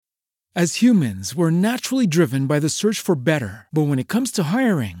As humans, we're naturally driven by the search for better. But when it comes to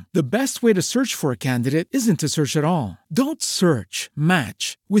hiring, the best way to search for a candidate isn't to search at all. Don't search,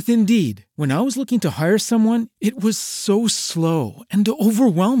 match with Indeed. When I was looking to hire someone, it was so slow and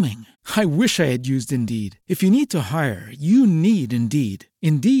overwhelming. I wish I had used Indeed. If you need to hire, you need Indeed.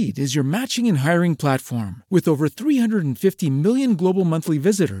 Indeed is your matching and hiring platform with over 350 million global monthly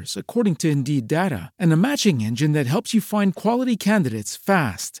visitors, according to Indeed data, and a matching engine that helps you find quality candidates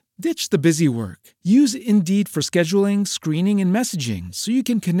fast. Ditch the busy work. Use Indeed for scheduling, screening, and messaging so you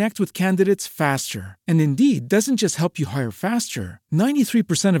can connect with candidates faster. And Indeed doesn't just help you hire faster.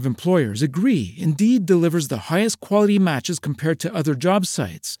 93% of employers agree Indeed delivers the highest quality matches compared to other job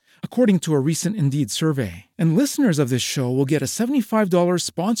sites, according to a recent Indeed survey. And listeners of this show will get a $75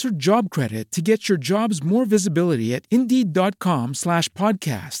 sponsored job credit to get your jobs more visibility at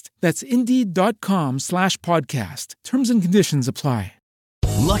Indeed.com/podcast. That's Indeed.com/podcast. Terms and conditions apply.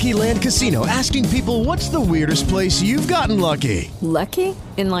 Lucky Land Casino, asking people, what's the weirdest place you've gotten lucky? Lucky?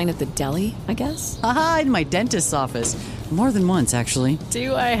 In line at the deli, I guess? Aha, in my dentist's office. More than once, actually.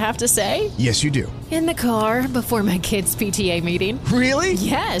 Do I have to say? Yes, you do. In the car before my kids' PTA meeting. Really?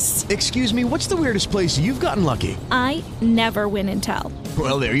 Yes. Excuse me, what's the weirdest place you've gotten lucky? I never win and tell.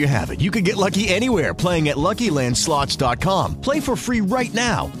 Well, there you have it. You can get lucky anywhere, playing at LuckyLandSlots.com. Play for free right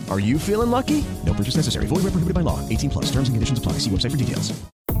now. Are you feeling lucky? No purchase necessary. Void where prohibited by law. 18+. Terms and conditions apply. See website for details.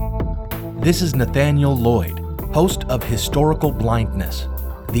 This is Nathaniel Lloyd, host of Historical Blindness,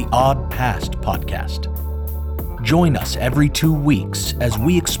 the Odd Past podcast. Join us every 2 weeks as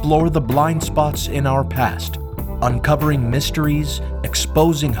we explore the blind spots in our past, uncovering mysteries,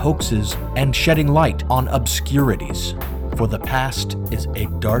 exposing hoaxes, and shedding light on obscurities. For the past is a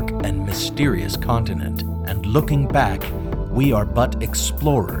dark and mysterious continent, and looking back, we are but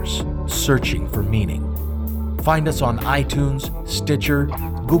explorers searching for meaning. Find us on iTunes, Stitcher,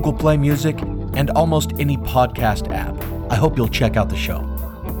 Google Play Music, and almost any podcast app. I hope you'll check out the show.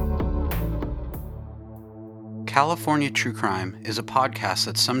 California True Crime is a podcast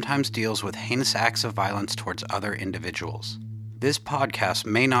that sometimes deals with heinous acts of violence towards other individuals. This podcast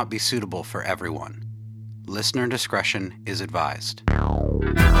may not be suitable for everyone. Listener discretion is advised.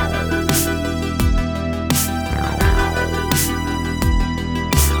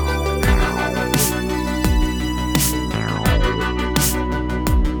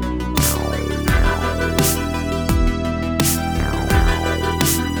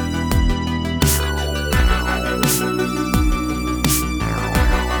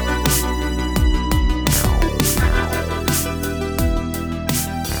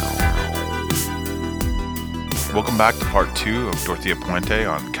 Welcome back to part 2 of Dorothea Puente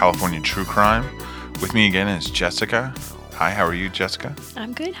on California True Crime. With me again is Jessica. Hi, how are you, Jessica?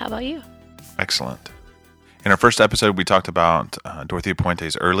 I'm good. How about you? Excellent. In our first episode, we talked about Dorothea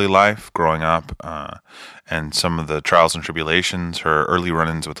Puente's early life, growing up, and some of the trials and tribulations, her early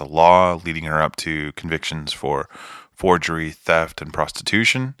run-ins with the law, leading her up to convictions for forgery, theft, and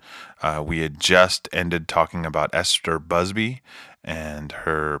prostitution. We had just ended talking about Esther Busby and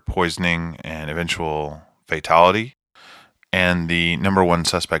her poisoning and eventual fatality, and the number one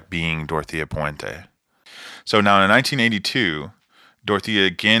suspect being Dorothea Puente. So now in 1982, Dorothea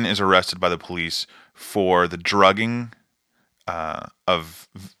again is arrested by the police for the drugging of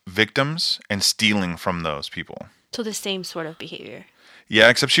victims and stealing from those people. So the same sort of behavior. Yeah,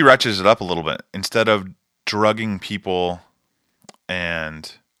 except she ratchets it up a little bit. Instead of drugging people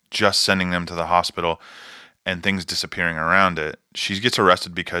and just sending them to the hospital and things disappearing around it, she gets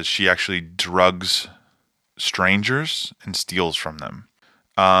arrested because she actually drugs strangers and steals from them.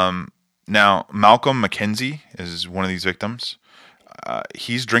 Now, Malcolm McKenzie is one of these victims.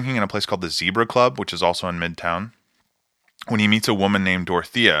 He's drinking in a place called the Zebra Club, which is also in Midtown, when he meets a woman named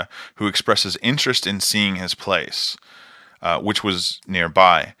Dorothea who expresses interest in seeing his place, which was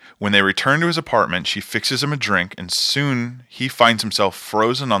nearby. When they return to his apartment, she fixes him a drink, and soon he finds himself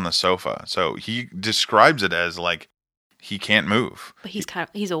frozen on the sofa. So he describes it as like he can't move. But he's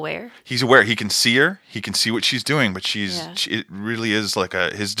aware. He's aware. He can see her. He can see what she's doing, but it really is like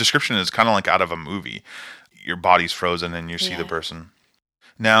his description is kind of like out of a movie. Your body's frozen and you see the person.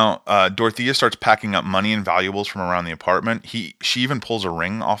 Now, Dorothea starts packing up money and valuables from around the apartment. She even pulls a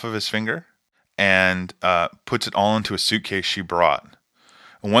ring off of his finger and puts it all into a suitcase she brought.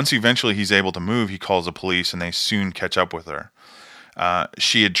 And once eventually he's able to move, he calls the police and they soon catch up with her.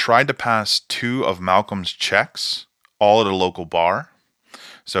 She had tried to pass 2 of Malcolm's checks, all at a local bar.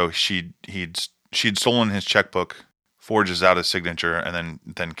 So she'd stolen his checkbook, forges out his signature, and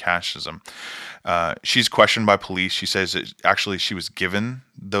then cashes them. She's questioned by police. She says that actually she was given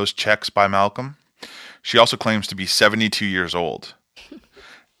those checks by Malcolm. She also claims to be 72 years old.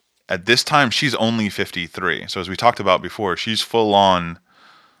 at this time, she's only 53. So as we talked about before, she's full on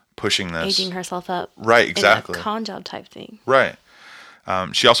pushing this. Aging herself up. Right, exactly. In a con job type thing. Right.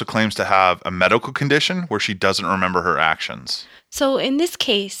 She also claims to have a medical condition where she doesn't remember her actions. So in this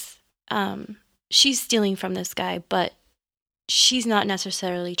case, she's stealing from this guy, but she's not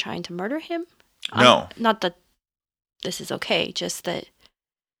necessarily trying to murder him. No. Not that this is okay, just that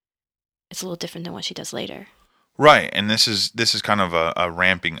it's a little different than what she does later. Right, and this is kind of a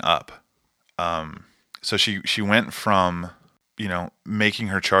ramping up. So she went from, making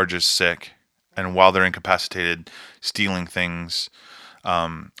her charges sick, and while they're incapacitated, stealing things.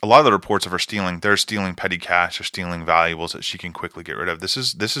 A lot of the reports of her stealing, they're stealing petty cash or stealing valuables that she can quickly get rid of. This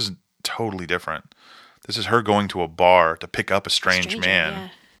is totally different. This is her going to a bar to pick up a strange man. Yeah.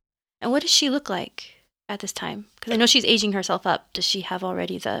 And what does she look like at this time? Because I know she's aging herself up. Does she have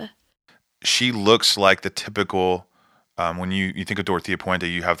already She looks like the typical, when you think of Dorothea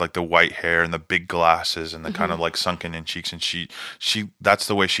Puente, you have like the white hair and the big glasses and the kind of like sunken in cheeks. And she that's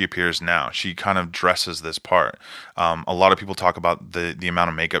the way she appears now. She kind of dresses this part. A lot of people talk about the amount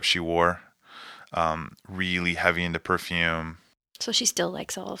of makeup she wore, really heavy into perfume. So she still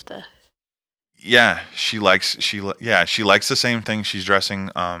likes all of the... Yeah, she likes the same thing. She's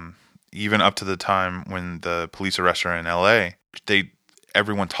dressing, even up to the time when the police arrest her in L.A.,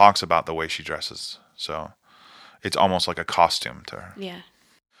 everyone talks about the way she dresses. So it's almost like a costume to her. Yeah.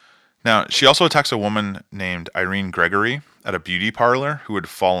 Now, she also attacks a woman named Irene Gregory at a beauty parlor who had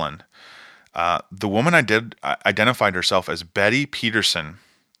fallen. The woman identified herself as Betty Peterson,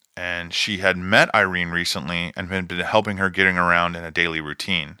 and she had met Irene recently and had been helping her getting around in a daily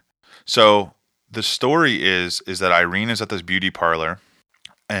routine. So the story is that Irene is at this beauty parlor,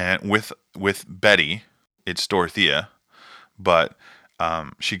 and with Betty, it's Dorothea, but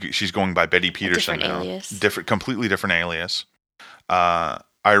she's going by Betty Peterson now. Alias. Completely different alias.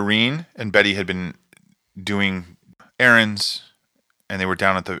 Irene and Betty had been doing errands, and they were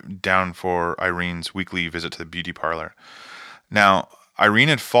down for Irene's weekly visit to the beauty parlor. Now, Irene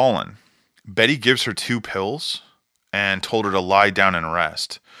had fallen. Betty gives her 2 pills and told her to lie down and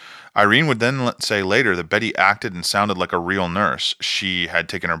rest. Irene would then say later that Betty acted and sounded like a real nurse. She had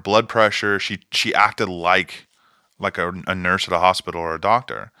taken her blood pressure. She acted like a nurse at a hospital or a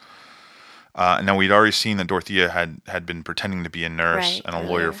doctor. Now, we'd already seen that Dorothea had been pretending to be a nurse and a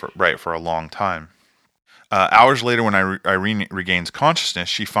lawyer for a long time. Hours later, when Irene regains consciousness,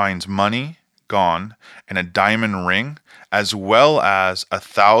 she finds money gone and a diamond ring, as well as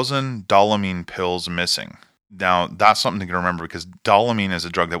 1,000 dolamine pills missing. Now, that's something to remember because dolamine is a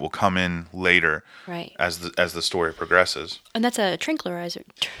drug that will come in later, right, as the story progresses. And that's a tranquilizer,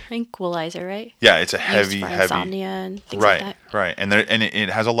 right? Yeah, it's a heavy insomnia and things like that. Right, and it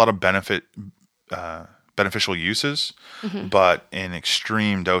has a lot of beneficial uses, but in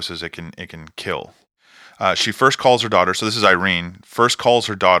extreme doses, it can kill. She first calls her daughter. So this is Irene. First calls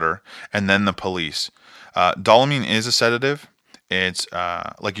her daughter, and then the police. Dolamine is a sedative. It's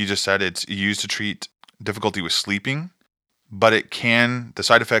like you just said. It's used to treat difficulty with sleeping, but the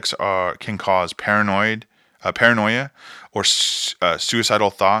side effects can cause paranoia or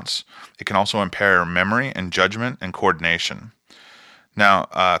suicidal thoughts. It can also impair memory and judgment and coordination. Now,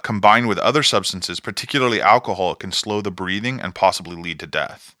 combined with other substances, particularly alcohol, it can slow the breathing and possibly lead to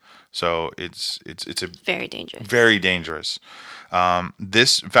death. So it's very dangerous. Very dangerous.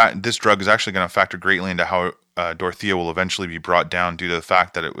 This drug is actually going to factor greatly into how Dorothea will eventually be brought down due to the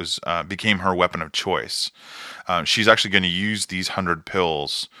fact that it became her weapon of choice. She's actually going to use these 100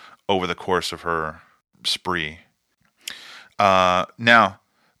 pills over the course of her spree. Now,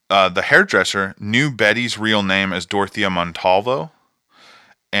 the hairdresser knew Betty's real name as Dorothea Montalvo,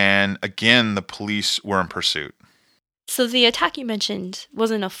 and again, the police were in pursuit. So the attack you mentioned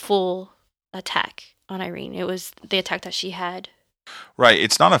wasn't a full attack on Irene. It was the attack that she had. Right.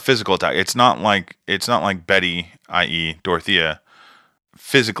 It's not a physical attack. It's not like Betty, i.e. Dorothea,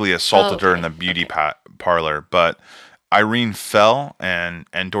 physically assaulted her in the beauty parlor, but Irene fell and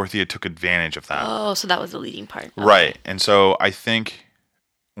Dorothea took advantage of that. Oh, so that was the leading part. Okay. Right. And so I think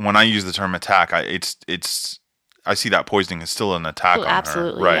when I use the term attack, I see that poisoning is still an attack on her.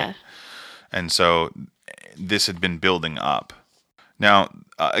 Absolutely, right. Yeah. And so this had been building up. Now,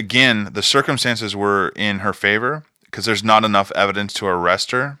 again, the circumstances were in her favor because there's not enough evidence to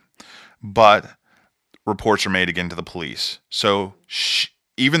arrest her, but reports are made again to the police. So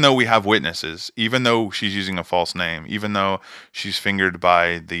even though we have witnesses, even though she's using a false name, even though she's fingered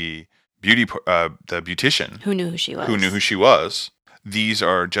by the beautician who knew who she was, these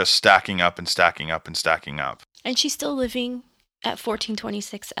are just stacking up and stacking up and stacking up. And she's still living at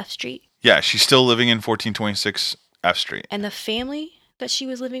 1426 F Street. Yeah, she's still living in 1426 F Street. And the family that she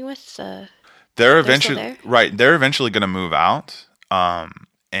was living with? They're still eventually there? right. They're eventually going to move out,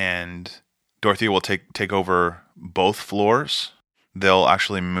 and Dorothea will take over both floors. They'll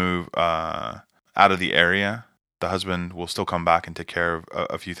actually move out of the area. The husband will still come back and take care of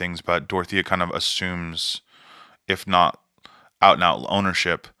a few things, but Dorothea kind of assumes, if not out and out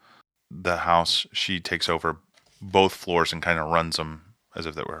ownership, the house. She takes over both floors and kind of runs them as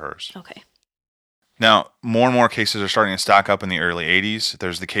if they were hers. Okay. Now, more and more cases are starting to stack up in the early 80s.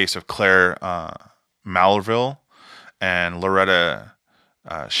 There's the case of Claire Mallerville and Loretta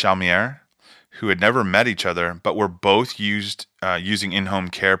Chalmier, who had never met each other, but were both using in-home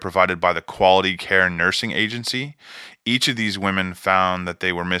care provided by the Quality Care Nursing Agency. Each of these women found that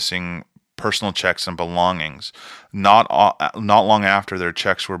they were missing personal checks and belongings. Not long after, their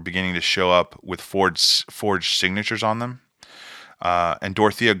checks were beginning to show up with forged signatures on them. And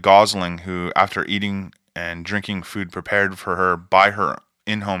Dorothea Gosling, who, after eating and drinking food prepared for her by her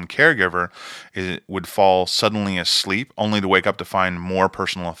in-home caregiver, would fall suddenly asleep, only to wake up to find more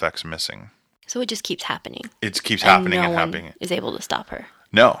personal effects missing. So it just keeps happening. It keeps happening and no happening. one is able to stop her.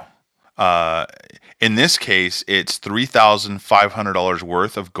 No. In this case, it's $3,500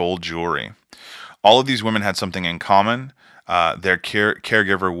 worth of gold jewelry. All of these women had something in common. Their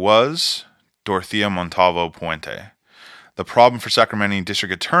caregiver was Dorothea Montalvo Puente. The problem for Sacramento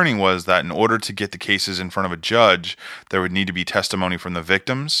District Attorney was that in order to get the cases in front of a judge, there would need to be testimony from the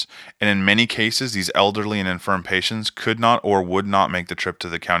victims. And in many cases, these elderly and infirm patients could not or would not make the trip to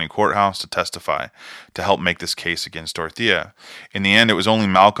the county courthouse to testify to help make this case against Dorothea. In the end, it was only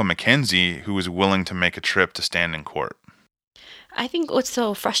Malcolm McKenzie who was willing to make a trip to stand in court. I think what's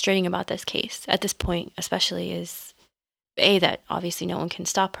so frustrating about this case at this point, especially, is that obviously no one can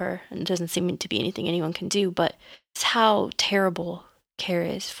stop her, and it doesn't seem to be anything anyone can do, but it's how terrible care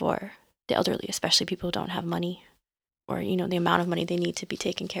is for the elderly, especially people who don't have money, or, the amount of money they need to be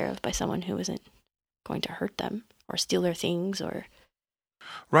taken care of by someone who isn't going to hurt them or steal their things or...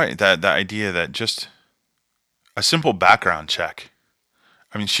 Right, that idea that just a simple background check.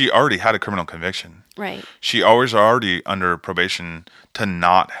 I mean, she already had a criminal conviction. Right. She was already under probation to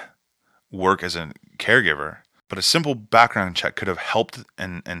not work as a caregiver. But a simple background check could have helped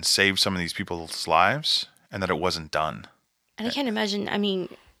and saved some of these people's lives, and that it wasn't done. And I can't imagine,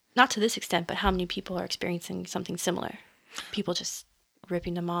 not to this extent, but how many people are experiencing something similar. People just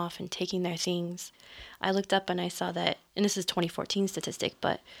ripping them off and taking their things. I looked up and I saw that, and this is 2014 statistic,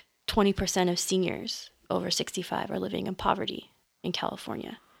 but 20% of seniors over 65 are living in poverty in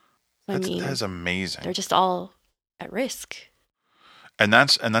California. That is amazing. They're just all at risk. And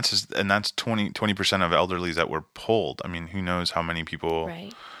that's 20% of elderlies that were polled. I mean, who knows how many people?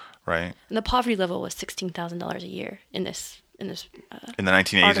 Right. And the poverty level was $16,000 a year in this. In the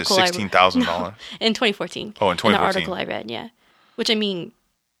 1980s, it's $16,000. No, in 2014. Oh, in 2014. In the article I read, yeah. Which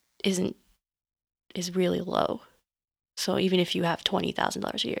is really low. So even if you have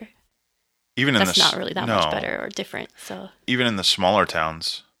 $20,000 a year, that's not really that much better or different. So even in the smaller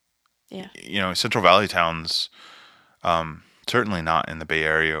towns, Central Valley towns. Certainly not in the Bay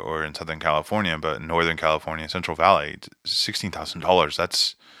Area or in Southern California, but in Northern California, Central Valley, $16,000.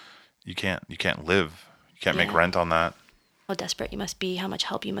 That's you can't live. You can't make rent on that. How desperate you must be, how much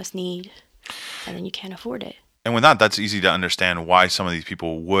help you must need, and then you can't afford it. And with that's easy to understand why some of these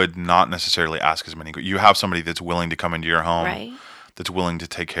people would not necessarily ask as many. You have somebody that's willing to come into your home, right, that's willing to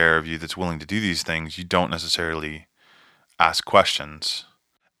take care of you, that's willing to do these things. You don't necessarily ask questions.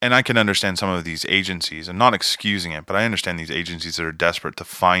 And I can understand some of these agencies, and not excusing it, but I understand these agencies that are desperate to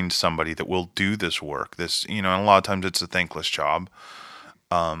find somebody that will do this work. And a lot of times it's a thankless job.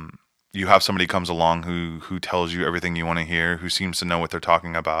 You have somebody comes along who tells you everything you want to hear, who seems to know what they're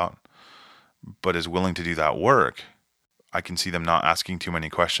talking about, but is willing to do that work. I can see them not asking too many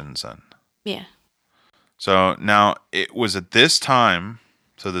questions then. Yeah. So now it was at this time,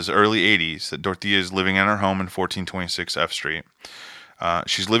 so this early 80s, that Dorothea is living in her home in 1426 F Street.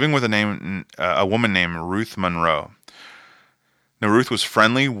 She's living with a woman named Ruth Monroe. Now, Ruth was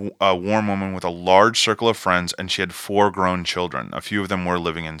friendly, a warm woman with a large circle of friends, and she had 4 grown children. A few of them were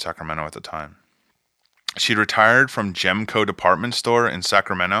living in Sacramento at the time. She'd retired from Gemco department store in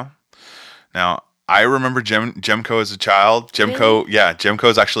Sacramento. Now, I remember Gemco as a child. Gemco, really? Yeah, Gemco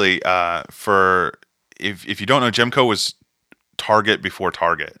is actually if you don't know, Gemco was Target before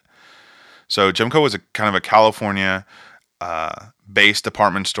Target. So Gemco was a kind of a California based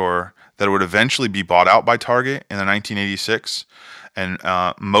department store that would eventually be bought out by Target in the 1986. And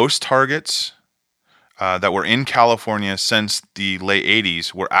most Targets that were in California since the late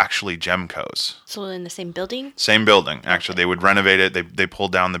 80s were actually Gemco's. So in the same building? Same building, actually. They would renovate it. They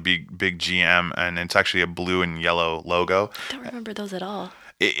pulled down the big GM, and it's actually a blue and yellow logo. I don't remember those at all.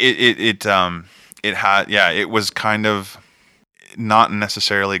 It had, yeah, it was kind of not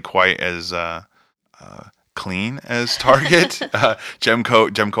necessarily quite as clean as Target.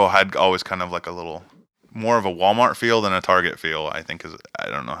 Gemco had always kind of like a little more of a Walmart feel than a Target feel, I think. I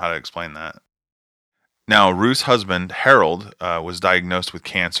don't know how to explain that. Now, Ruth's husband, Harold, was diagnosed with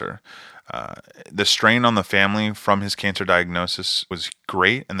cancer. The strain on the family from his cancer diagnosis was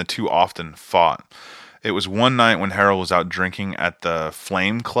great, and the two often fought. It was one night when Harold was out drinking at the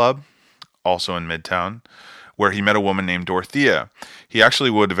Flame Club, also in Midtown, where he met a woman named Dorothea. He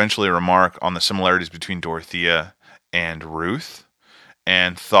actually would eventually remark on the similarities between Dorothea and Ruth,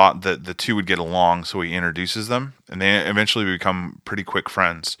 and thought that the two would get along, so he introduces them, and they eventually become pretty quick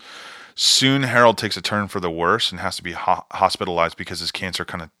friends. Soon, Harold takes a turn for the worse and has to be hospitalized because his cancer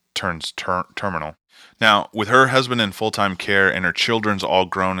kind of turns terminal. Now, with her husband in full-time care and her children's all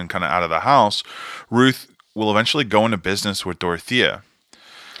grown and kind of out of the house, Ruth will eventually go into business with Dorothea.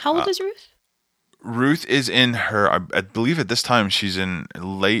 How old is Ruth? Ruth is in her, I believe at this time, she's in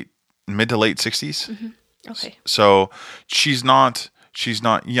mid to late 60s. Mm-hmm. Okay. So she's not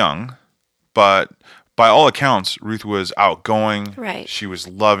young, but by all accounts, Ruth was outgoing. Right. She was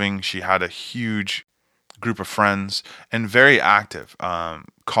loving. She had a huge group of friends and very active,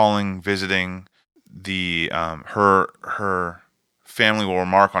 calling, visiting. Her family will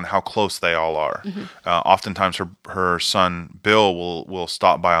remark on how close they all are. Mm-hmm. Oftentimes, her son Bill will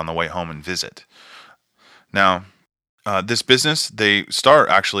stop by on the way home and visit. Now, this business they start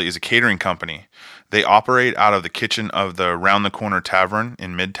actually is a catering company. They operate out of the kitchen of the Round the Corner Tavern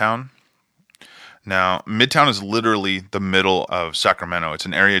in Midtown. Now, Midtown is literally the middle of Sacramento. It's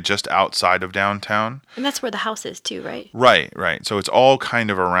an area just outside of downtown. And that's where the house is too, right? Right. So it's all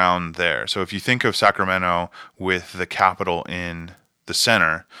kind of around there. So if you think of Sacramento with the Capitol in the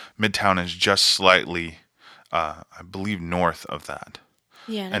center, Midtown is just slightly, I believe, north of that.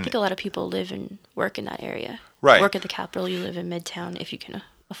 Yeah, and I think a lot of people live and work in that area. Right. Work at the Capitol, you live in Midtown if you can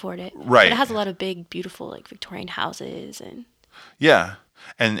afford it. Right. But it has a lot of big, beautiful, like Victorian houses and. Yeah,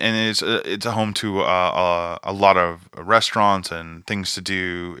 and it's a home to a lot of restaurants and things to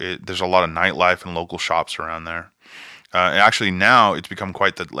do. There's a lot of nightlife and local shops around there. Actually, now it's become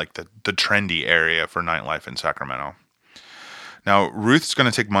quite the trendy area for nightlife in Sacramento. Now, Ruth's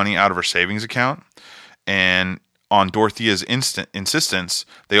going to take money out of her savings account, and on Dorothea's insistence,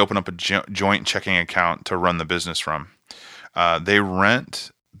 they open up a joint checking account to run the business from. They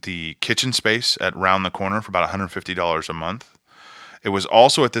rent the kitchen space at Round the Corner for about $150 a month. It was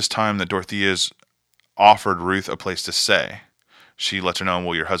also at this time that Dorothea's offered Ruth a place to stay. She lets her know,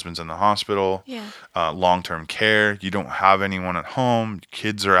 well, your husband's in the hospital, long-term care, you don't have anyone at home,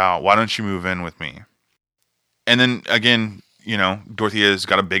 kids are out, why don't you move in with me? And then, again, Dorothea's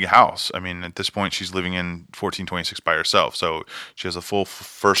got a big house. I mean, at this point, she's living in 1426 by herself, so she has a full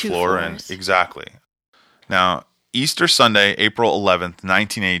first floor. And exactly. Now, Easter Sunday, April 11th,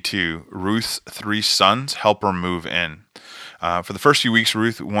 1982, Ruth's three sons help her move in. For the first few weeks,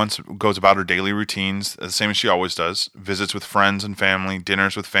 Ruth goes about her daily routines, the same as she always does, visits with friends and family,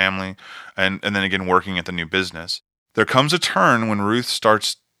 dinners with family, and then again working at the new business. There comes a turn when Ruth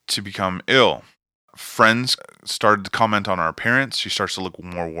starts to become ill. Friends started to comment on her appearance. She starts to look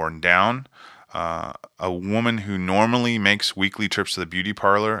more worn down. A woman who normally makes weekly trips to the beauty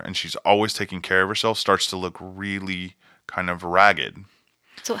parlor and she's always taking care of herself starts to look really kind of ragged.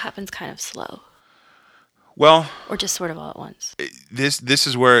 So it happens kind of slow. Well, or just sort of all at once. This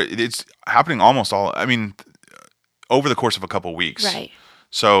is where it's happening almost all. I mean, over the course of a couple weeks. Right.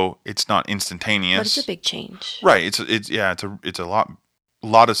 So it's not instantaneous. But it's a big change. Right. It's a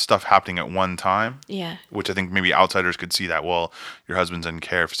lot of stuff happening at one time. Yeah. Which I think maybe outsiders could see that. Well, your husband's in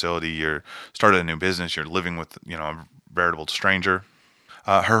care facility. You're started a new business. You're living with a veritable stranger.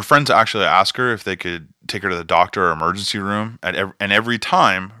 Her friends actually ask her if they could take her to the doctor or emergency room. And every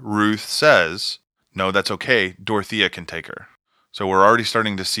time Ruth says, no, that's okay, Dorothea can take her. So we're already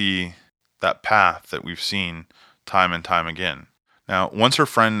starting to see that path that we've seen time and time again. Now, once her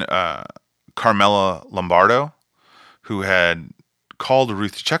friend Carmela Lombardo, who had called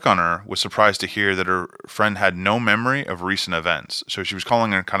Ruth to check on her, was surprised to hear that her friend had no memory of recent events. So she was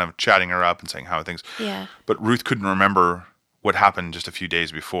calling her, kind of chatting her up and saying how things. Yeah. But Ruth couldn't remember what happened just a few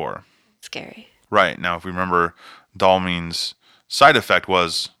days before. Scary. Right. Now, if we remember, Dalmeen's side effect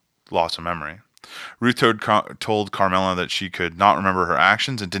was loss of memory. Ruth told Carmela that she could not remember her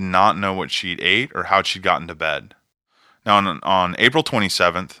actions and did not know what she'd ate or how she'd gotten to bed. Now, on April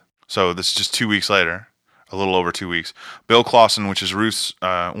 27th, so this is just 2 weeks later, a little over 2 weeks. Bill Clausen, which is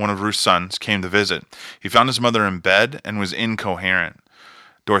one of Ruth's sons, came to visit. He found his mother in bed and was incoherent.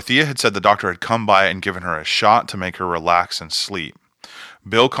 Dorothea had said the doctor had come by and given her a shot to make her relax and sleep.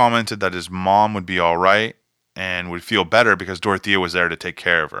 Bill commented that his mom would be all right and would feel better because Dorothea was there to take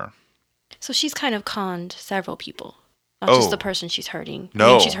care of her. So she's kind of conned several people, not just the person she's hurting. No.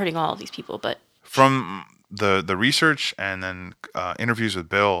 I mean, she's hurting all of these people, but... From the research and then interviews with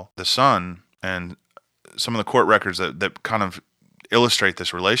Bill, the son, and some of the court records that kind of illustrate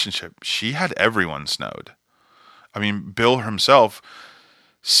this relationship, she had everyone snowed. I mean, Bill himself,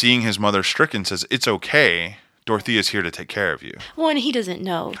 seeing his mother stricken, says, it's okay. Dorothea's here to take care of you. Well, and he doesn't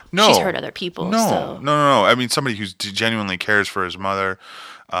know she's hurt other people. No. I mean, somebody who genuinely cares for his mother,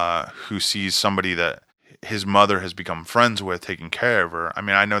 who sees somebody that his mother has become friends with taking care of her. I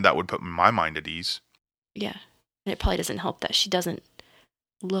mean, I know that would put my mind at ease. Yeah. And it probably doesn't help that she doesn't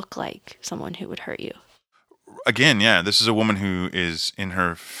look like someone who would hurt you. Again, yeah, this is a woman who is in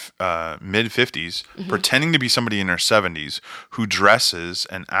her mid-50s, pretending to be somebody in her 70s, who dresses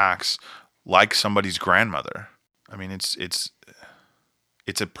and acts like somebody's grandmother. I mean, it's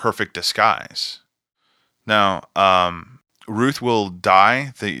a perfect disguise. Now, Ruth will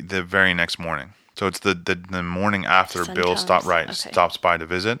die the very next morning. So it's the morning after Bill stops by to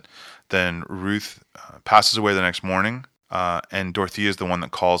visit. Then Ruth passes away the next morning, and Dorothea is the one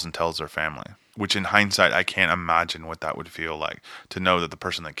that calls and tells their family. Which, in hindsight, I can't imagine what that would feel like, to know that the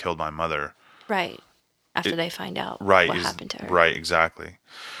person that killed my mother... Right. After they find out what happened to her. Right, exactly.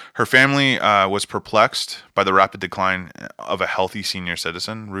 Her family was perplexed by the rapid decline of a healthy senior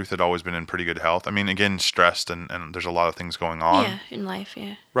citizen. Ruth had always been in pretty good health. I mean, again, stressed, and there's a lot of things going on. Yeah, in life,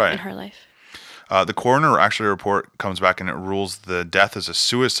 yeah. Right. In her life. The coroner actually report comes back and it rules the death as a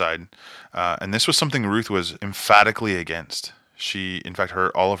suicide. And this was something Ruth was emphatically against. She, in fact,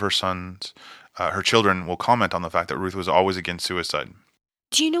 all of her sons... her children will comment on the fact that Ruth was always against suicide.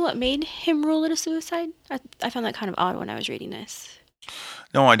 Do you know what made him rule it a suicide? I found that kind of odd when I was reading this.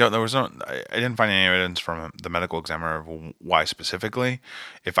 No, I don't. I didn't find any evidence from the medical examiner of why specifically.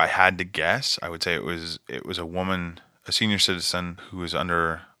 If I had to guess, I would say it was a woman, a senior citizen who was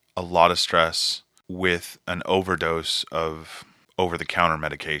under a lot of stress with an overdose of over-the-counter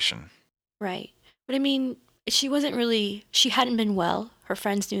medication. Right. But I mean, she hadn't been well. Her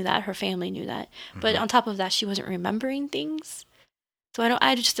friends knew that. Her family knew that. But on top of that, she wasn't remembering things. So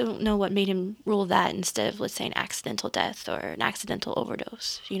I just don't know what made him rule that instead of, let's say, an accidental death or an accidental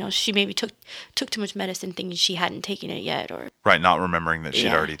overdose. You know, she maybe took too much medicine thinking she hadn't taken it yet, or... Right, not remembering that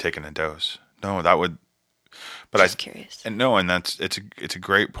she'd already taken a dose. No, that would... But just curious. And it's a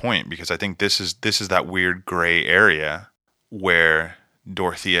great point, because I think this is that weird gray area where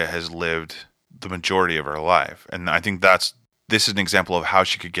Dorothea has lived the majority of her life. And I think this is an example of how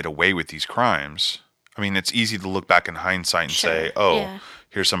she could get away with these crimes. I mean, it's easy to look back in hindsight and say,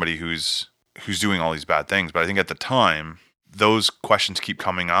 here's somebody who's doing all these bad things. But I think at the time, those questions keep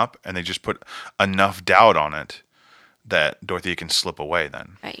coming up, and they just put enough doubt on it that Dorothea can slip away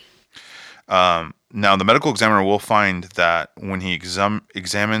then. Right. Now, the medical examiner will find that when he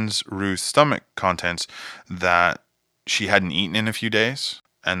examines Ruth's stomach contents, that she hadn't eaten in a few days,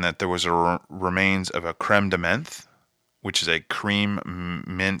 and that there was remains of a creme de menthe, which is a cream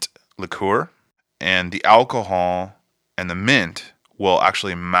mint liqueur. And the alcohol and the mint will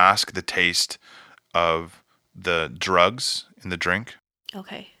actually mask the taste of the drugs in the drink.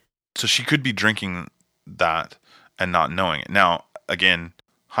 Okay. So she could be drinking that and not knowing it. Now, again,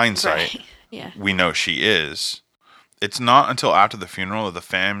 hindsight, we know she is. It's not until after the funeral that the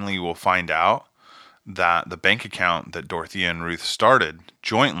family will find out that the bank account that Dorothea and Ruth started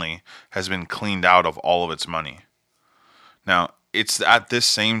jointly has been cleaned out of all of its money. Now, it's at this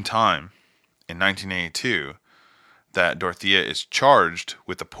same time, in 1982, that Dorothea is charged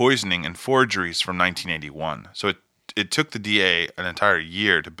with the poisoning and forgeries from 1981. So it took the DA an entire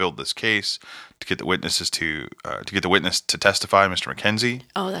year to build this case, to get the witnesses to get the witness to testify, Mr. McKenzie.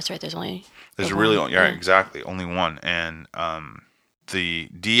 Oh, that's right. There's exactly, only one. And the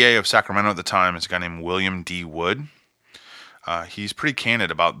DA of Sacramento at the time is a guy named William D. Wood. He's pretty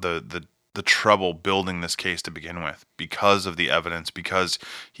candid about the trouble building this case to begin with, because of the evidence, because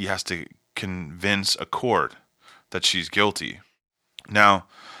he has to convince a court that she's guilty. Now,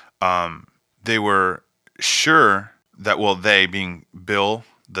 they were sure that, they being Bill,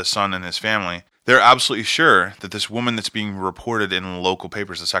 the son, and his family, they're absolutely sure that this woman that's being reported in local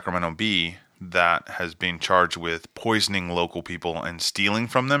papers, the Sacramento Bee, that has been charged with poisoning local people and stealing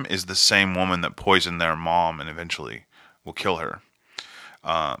from them, is the same woman that poisoned their mom and eventually will kill her.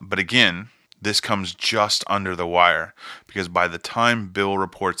 But again, this comes just under the wire because by the time Bill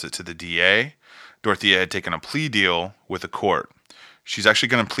reports it to the DA, Dorothea had taken a plea deal with the court. She's actually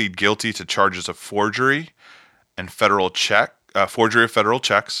going to plead guilty to charges of forgery and forgery of federal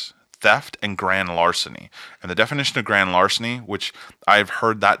checks, theft, and grand larceny. And the definition of grand larceny, which I've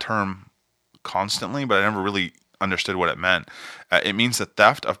heard that term constantly, but I never really understood what it meant. It means the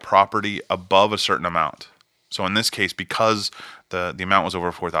theft of property above a certain amount. So in this case, because the amount was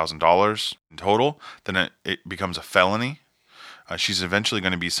over $4,000 in total, then it becomes a felony. She's eventually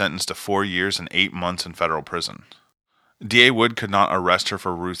going to be sentenced to 4 years and 8 months in federal prison. D.A. Wood could not arrest her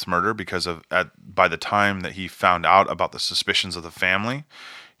for Ruth's murder because by the time that he found out about the suspicions of the family,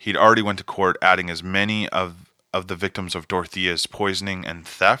 he'd already went to court adding as many of the victims of Dorothea's poisoning and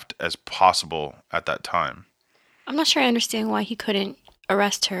theft as possible at that time. I'm not sure I understand why he couldn't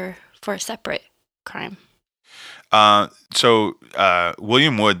arrest her for a separate crime. So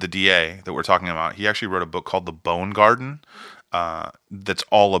William Wood, the DA that we're talking about, he actually wrote a book called The Bone Garden that's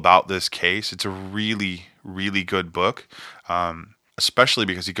all about this case. It's a really, really good book, especially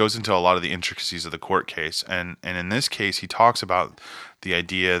because he goes into a lot of the intricacies of the court case. And in this case, he talks about the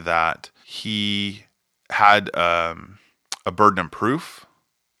idea that he had a burden of proof,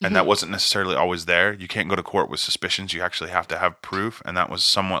 and that wasn't necessarily always there. You can't go to court with suspicions. You actually have to have proof, and that was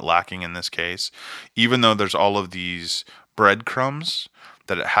somewhat lacking in this case. Even though there's all of these breadcrumbs,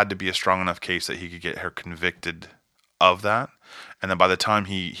 that it had to be a strong enough case that he could get her convicted of that. And then by the time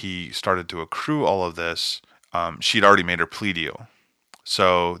he started to accrue all of this, she'd already made her plea deal.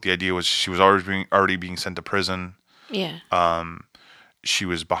 So the idea was she was already being sent to prison. Yeah. She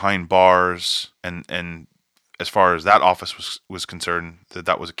was behind bars, and as far as that office was concerned,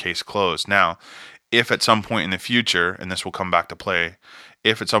 that was a case closed. Now, if at some point in the future, and this will come back to play,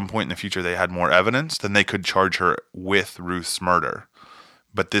 if at some point in the future they had more evidence, then they could charge her with Ruth's murder.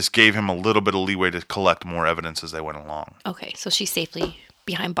 But this gave him a little bit of leeway to collect more evidence as they went along. Okay, so she's safely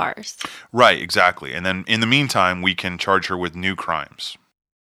behind bars. Right, exactly. And then in the meantime, we can charge her with new crimes.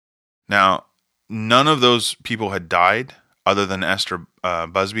 Now, none of those people had died other than Esther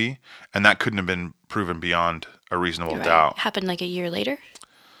Busby, and that couldn't have been proven beyond a reasonable doubt. Happened like a year later?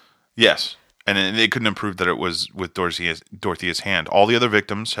 Yes. And they couldn't have proved that it was with Dorothea's hand. All the other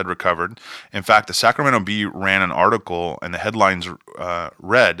victims had recovered. In fact, the Sacramento Bee ran an article, and the headlines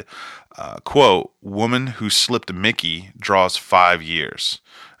read, quote, "Woman who slipped Mickey draws 5 years."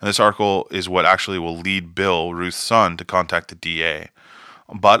 And this article is what actually will lead Bill, Ruth's son, to contact the DA.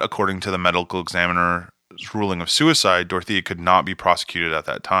 But according to the medical examiner's ruling of suicide, Dorothea could not be prosecuted at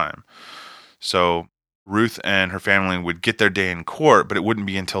that time. So Ruth and her family would get their day in court, but it wouldn't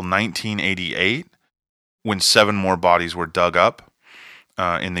be until 1988 when 7 more bodies were dug up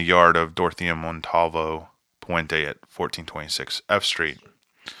in the yard of Dorothea Montalvo Puente at 1426 F Street.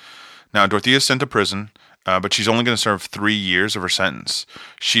 Now, Dorothea is sent to prison, but she's only going to serve 3 years of her sentence.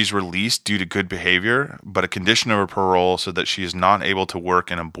 She's released due to good behavior, but a condition of her parole so that she is not able to work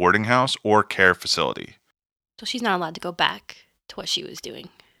in a boarding house or care facility. So she's not allowed to go back to what she was doing.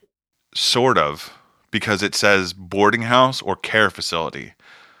 Sort of, because it says boarding house or care facility.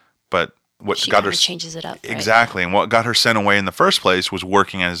 But what she got her changes it up, right? Exactly, and what got her sent away in the first place was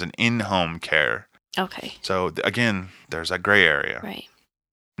working as an in-home care. Okay. So again, there's that gray area. Right.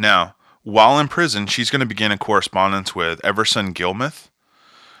 Now, while in prison, she's going to begin a correspondence with Everson Gilmuth,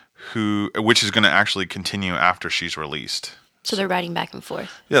 which is going to actually continue after she's released. So they're writing back and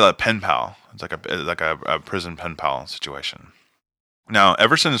forth. Yeah, like pen pal. It's like a prison pen pal situation. Now,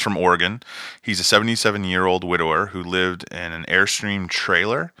 Everson is from Oregon. He's a 77-year-old widower who lived in an Airstream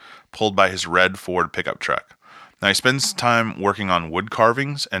trailer pulled by his red Ford pickup truck. Now, he spends time working on wood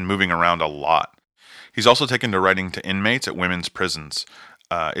carvings and moving around a lot. He's also taken to writing to inmates at women's prisons.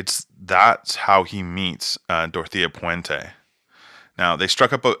 That's how he meets Dorothea Puente. Now, they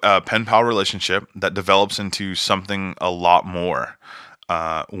struck up a pen pal relationship that develops into something a lot more.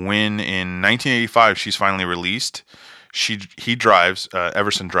 When in 1985 she's finally released,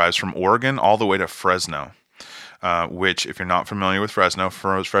 Everson drives from Oregon all the way to Fresno, which, if you're not familiar with Fresno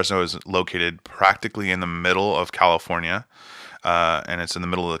is located practically in the middle of California, and it's in the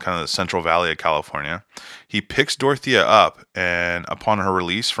middle of the Central Valley of California. He picks Dorothea up, and upon her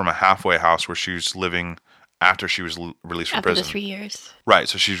release from a halfway house where she was living after she was released from prison. After the 3 years. Right,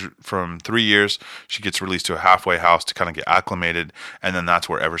 so she's from 3 years, she gets released to a halfway house to kind of get acclimated, and then that's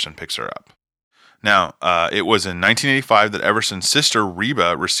where Everson picks her up. Now, it was in 1985 that Everson's sister,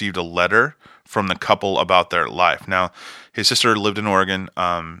 Reba, received a letter from the couple about their life. Now, his sister lived in Oregon,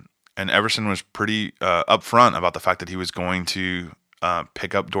 and Everson was pretty upfront about the fact that he was going to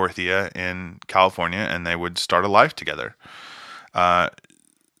pick up Dorothea in California, and they would start a life together.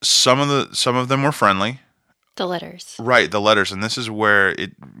 Some of them were friendly. The letters. Right, the letters. And this is where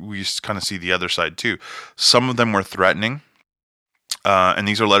we kind of see the other side too. Some of them were threatening. And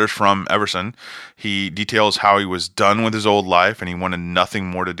these are letters from Everson. He details how he was done with his old life and he wanted nothing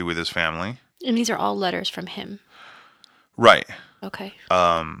more to do with his family. And these are all letters from him. Right. Okay.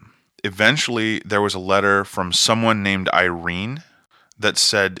 Eventually, there was a letter from someone named Irene that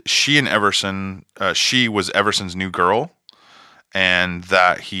said she was Everson's new girl, and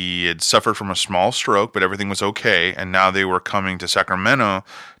that he had suffered from a small stroke, but everything was okay, and now they were coming to Sacramento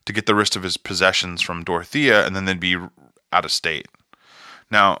to get the rest of his possessions from Dorothea, and then they'd be out of state.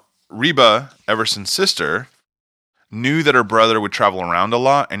 Now, Reba, Everson's sister, knew that her brother would travel around a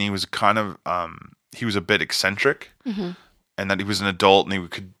lot, and he was kind of, he was a bit eccentric, and that he was an adult, and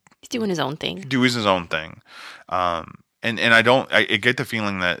he's doing his own thing. And I get the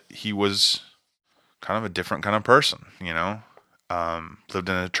feeling that he was kind of a different kind of person, you know? Lived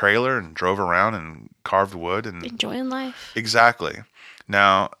in a trailer and drove around and carved wood and enjoying life. Exactly.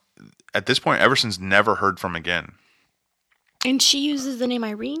 Now, at this point, Everson's never heard from again. And she uses the name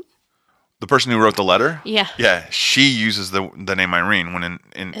Irene? The person who wrote the letter? Yeah. Yeah, she uses the name Irene when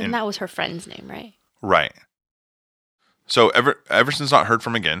and that was her friend's name, right? Right. So Everson's not heard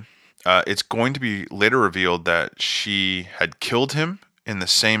from again. It's going to be later revealed that she had killed him in the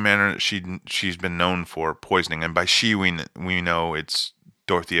same manner that she's been known for, poisoning. And by she, we know it's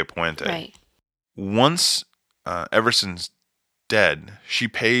Dorothea Puente. Right. Once Everson's dead, she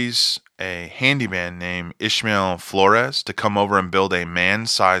pays a handyman named Ishmael Flores to come over and build a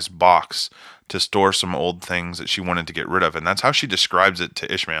man-sized box to store some old things that she wanted to get rid of. And that's how she describes it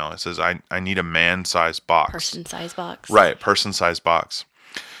to Ishmael. It says, I need a man-sized box. Person-sized box. Right, person-sized box.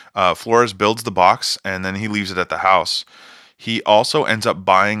 Flores builds the box, and then he leaves it at the house. He also ends up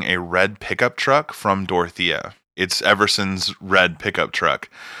buying a red pickup truck from Dorothea. It's Everson's red pickup truck.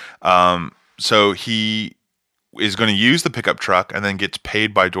 So he is going to use the pickup truck and then gets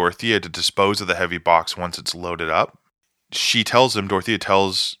paid by Dorothea to dispose of the heavy box once it's loaded up. Dorothea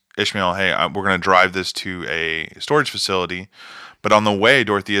tells Ishmael, hey, we're going to drive this to a storage facility. But on the way,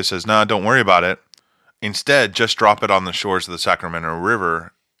 Dorothea says, nah, don't worry about it. Instead, just drop it on the shores of the Sacramento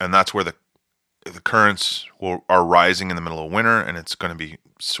River, and that's where the currents are rising in the middle of winter, and it's going to be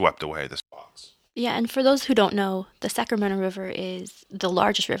swept away, this box. Yeah, and for those who don't know, the Sacramento River is the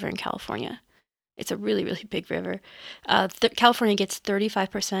largest river in California. It's a really, really big river. California gets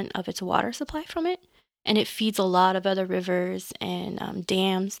 35% of its water supply from it, and it feeds a lot of other rivers and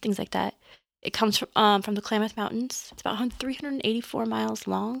dams, things like that. It comes from the Klamath Mountains. It's about 384 miles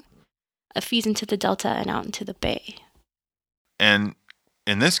long. It feeds into the delta and out into the bay. And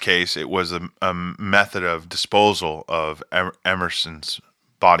in this case, it was a method of disposal of Emerson's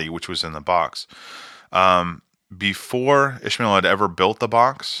body, which was in the box. Before Ishmael had ever built the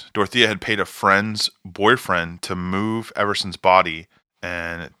box, Dorothea had paid a friend's boyfriend to move Everson's body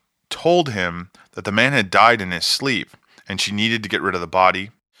and told him that the man had died in his sleep and she needed to get rid of the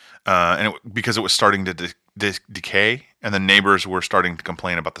body because it was starting to decay, and the neighbors were starting to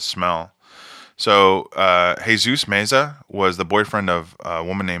complain about the smell. So Jesus Meza was the boyfriend of a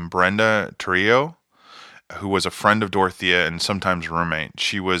woman named Brenda Torrio, who was a friend of Dorothea and sometimes roommate.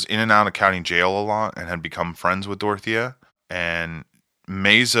 She was in and out of county jail a lot and had become friends with Dorothea. And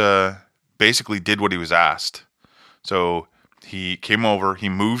Meza basically did what he was asked. So he came over, he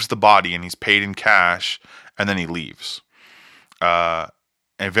moves the body, and he's paid in cash, and then he leaves.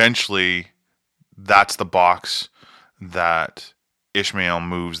 Eventually, that's the box that Ishmael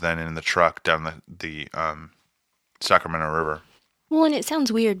moves then in the truck down the Sacramento River. Well, and it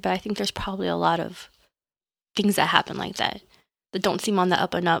sounds weird, but I think there's probably a lot of things that happen like that don't seem on the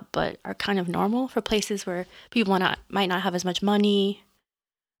up and up, but are kind of normal for places where people might not have as much money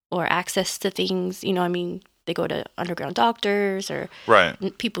or access to things. You know, I mean, they go to underground doctors or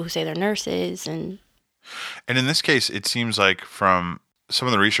people who say they're nurses. And in this case, it seems like from some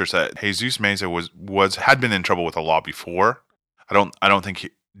of the research that Jesus Meza had been in trouble with the law before. I don't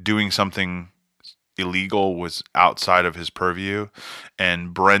think doing something illegal was outside of his purview.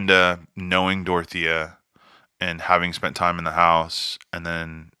 And Brenda, knowing Dorothea and having spent time in the house, and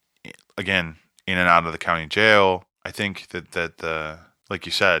then again in and out of the county jail, I think that like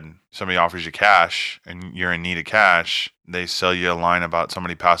you said, somebody offers you cash and you're in need of cash, they sell you a line about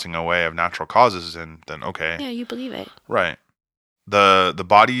somebody passing away of natural causes, and then okay, yeah, you believe it, right? The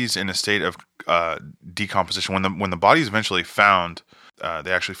body's in a state of decomposition. When the body is eventually found,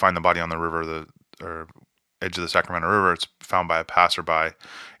 they actually find the body on the river, or edge of the Sacramento River. It's found by a passerby.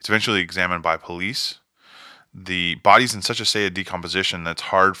 It's eventually examined by police. The body's in such a state of decomposition that's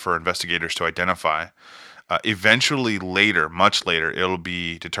hard for investigators to identify. Eventually later, much later, it'll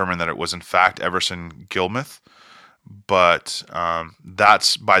be determined that it was in fact Everson Gilmuth. But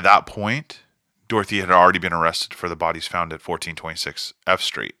that's by that point, Dorothea had already been arrested for the bodies found at 1426 F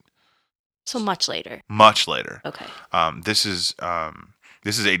Street. So much later. Much later. Okay. This is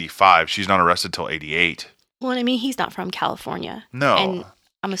 85. She's not arrested till 88. Well, I mean, he's not from California. No. And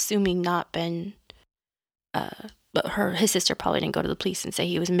I'm assuming not been... but his sister probably didn't go to the police and say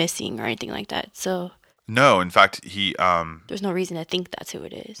he was missing or anything like that. So... No, in fact, he... there's no reason to think that's who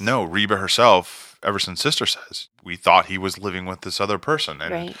it is. No, Reba herself, Everson's sister, says, we thought he was living with this other person.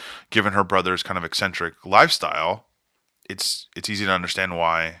 And right. Given her brother's kind of eccentric lifestyle, it's easy to understand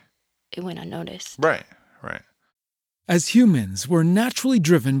why... It went unnoticed. Right. As humans, we're naturally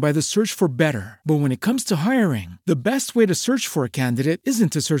driven by the search for better. But when it comes to hiring, the best way to search for a candidate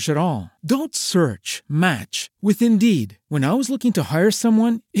isn't to search at all. Don't search, match with Indeed. When I was looking to hire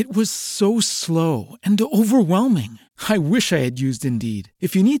someone, it was so slow and overwhelming. I wish I had used Indeed.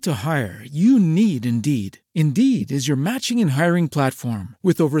 If you need to hire, you need Indeed. Indeed is your matching and hiring platform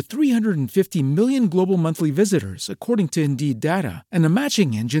with over 350 million global monthly visitors, according to Indeed data, and a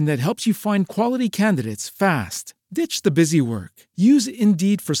matching engine that helps you find quality candidates fast. Ditch the busy work. Use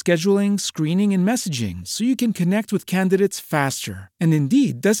Indeed for scheduling, screening, and messaging so you can connect with candidates faster. And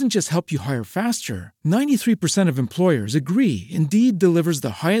Indeed doesn't just help you hire faster. 93% of employers agree Indeed delivers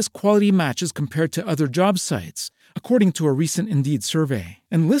the highest quality matches compared to other job sites, according to a recent Indeed survey.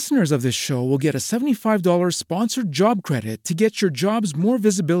 And listeners of this show will get a $75 sponsored job credit to get your jobs more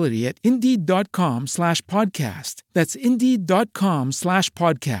visibility at Indeed.com/podcast. That's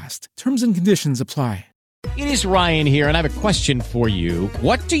Indeed.com/podcast. Terms and conditions apply. It is Ryan here, and I have a question for you.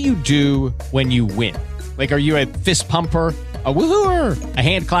 What do you do when you win? Like, are you a fist pumper, a woo-hooer, a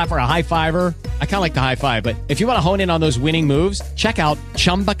hand clapper, a high fiver? I kind of like the high five, but if you want to hone in on those winning moves, check out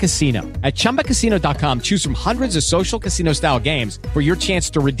Chumba Casino. At ChumbaCasino.com, choose from hundreds of social casino-style games for your chance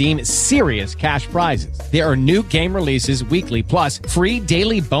to redeem serious cash prizes. There are new game releases weekly, plus free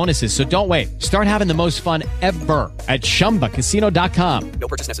daily bonuses. So don't wait. Start having the most fun ever at ChumbaCasino.com. No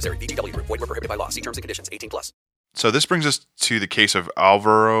purchase necessary. VGW. Void where prohibited by law. See terms and conditions. 18+. So this brings us to the case of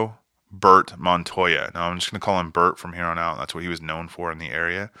Alvaro Bert Montoya. Now, I'm just going to call him Bert from here on out. That's what he was known for in the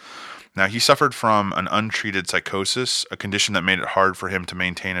area. Now, he suffered from an untreated psychosis, a condition that made it hard for him to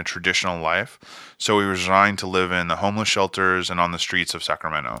maintain a traditional life. So he resigned to live in the homeless shelters and on the streets of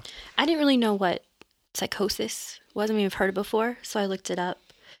Sacramento. I didn't really know what psychosis was. I mean, I've heard it before, so I looked it up.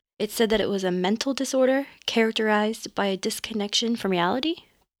 It said that it was a mental disorder characterized by a disconnection from reality.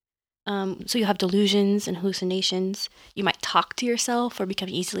 So you have delusions and hallucinations. You might talk to yourself or become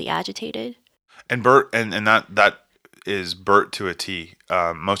easily agitated. And Bert, and that is Bert to a T.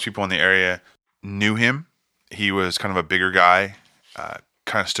 Most people in the area knew him. He was kind of a bigger guy,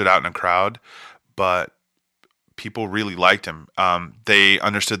 kind of stood out in a crowd, but people really liked him. They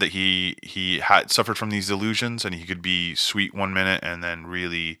understood that he had suffered from these delusions, and he could be sweet one minute and then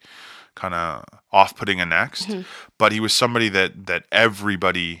really kind of off-putting the next. Mm-hmm. But he was somebody that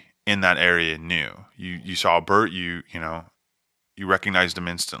everybody in that area knew. You saw Bert, you recognized him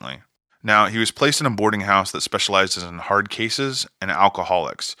instantly. Now, he was placed in a boarding house that specializes in hard cases and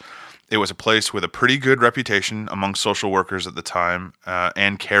alcoholics. It was a place with a pretty good reputation among social workers at the time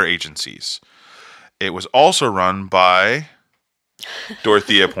and care agencies. It was also run by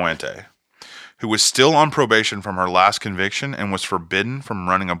Dorothea Puente, who was still on probation from her last conviction and was forbidden from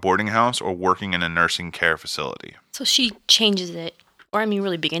running a boarding house or working in a nursing care facility. So she changes it. Or, I mean,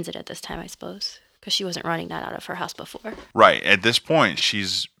 really begins it at this time, I suppose, because she wasn't running that out of her house before. Right. At this point,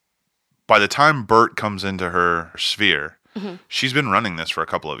 by the time Bert comes into her sphere, mm-hmm. she's been running this for a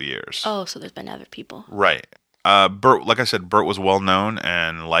couple of years. Oh, so there's been other people. Right. Bert, like I said, Bert was well known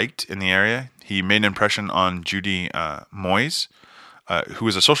and liked in the area. He made an impression on Judy Moyes, who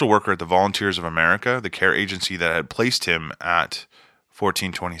was a social worker at the Volunteers of America, the care agency that had placed him at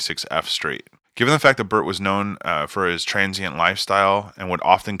 1426 F Street. Given the fact that Bert was known for his transient lifestyle and would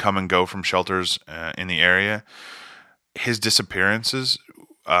often come and go from shelters in the area, his disappearances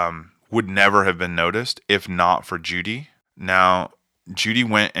would never have been noticed if not for Judy. Now, Judy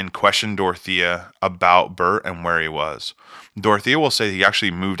went and questioned Dorothea about Bert and where he was. Dorothea will say he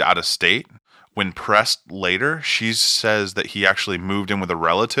actually moved out of state. When pressed later, she says that he actually moved in with a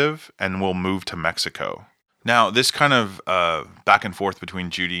relative and will move to Mexico. Now, this kind of back and forth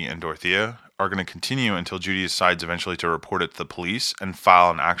between Judy and Dorothea are going to continue until Judy decides eventually to report it to the police and file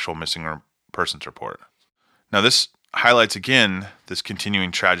an actual missing persons report. Now, this highlights again this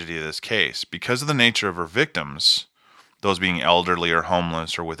continuing tragedy of this case. Because of the nature of her victims, those being elderly or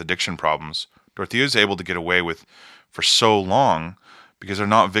homeless or with addiction problems, Dorothea is able to get away with for so long because they're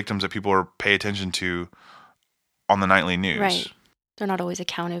not victims that people pay attention to on the nightly news. Right. They're not always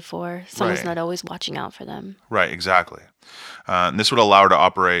accounted for. Someone's Right. not always watching out for them. Right, exactly. This would allow her to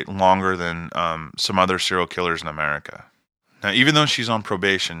operate longer than some other serial killers in America. Now, even though she's on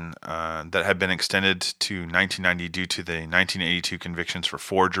probation that had been extended to 1990 due to the 1982 convictions for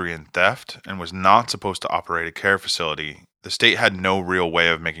forgery and theft and was not supposed to operate a care facility, the state had no real way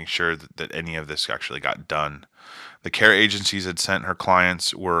of making sure that any of this actually got done. The care agencies had sent her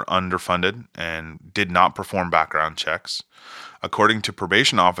clients were underfunded and did not perform background checks. According to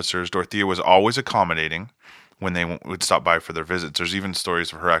probation officers, Dorothea was always accommodating when they would stop by for their visits. There's even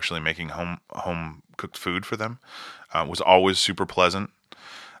stories of her actually making home cooked food for them. Was always super pleasant.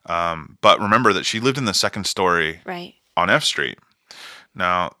 But remember that she lived in the second story Right. on F Street.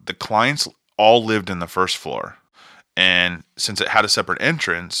 Now, the clients all lived in the first floor. And since it had a separate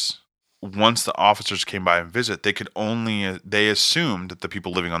entrance, once the officers came by and visit, they assumed that the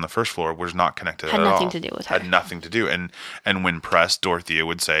people living on the first floor was not connected at all. Had nothing to do with her. Had nothing to do. And when pressed, Dorothea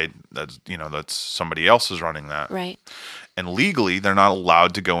would say that's somebody else is running that. Right. And legally, they're not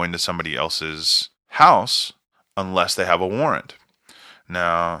allowed to go into somebody else's house unless they have a warrant.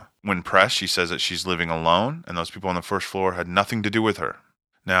 Now, when pressed, she says that she's living alone, and those people on the first floor had nothing to do with her.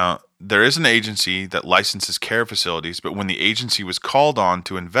 Now, there is an agency that licenses care facilities, but when the agency was called on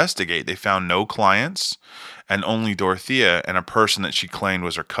to investigate, they found no clients and only Dorothea and a person that she claimed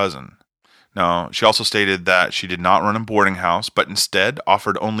was her cousin. Now, she also stated that she did not run a boarding house, but instead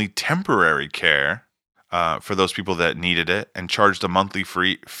offered only temporary care for those people that needed it and charged a monthly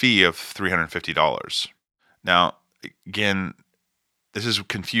fee of $350. Now, again, this is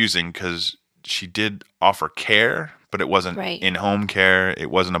confusing because she did offer care, but it wasn't in-home care.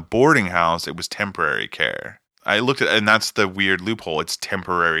 It wasn't a boarding house. It was temporary care. I looked at and that's the weird loophole. It's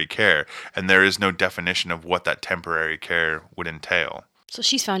temporary care, and there is no definition of what that temporary care would entail. So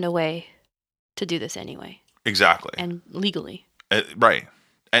she's found a way to do this anyway. Exactly. And legally. Right.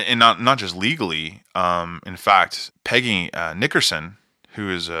 And not just legally. In fact, Peggy Nickerson, who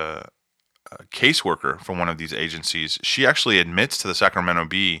is a caseworker for one of these agencies, she actually admits to the Sacramento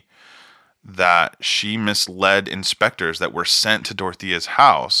Bee that she misled inspectors that were sent to Dorothea's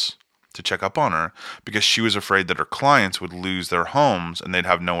house to check up on her because she was afraid that her clients would lose their homes and they'd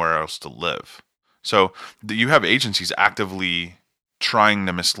have nowhere else to live. So you have agencies actively trying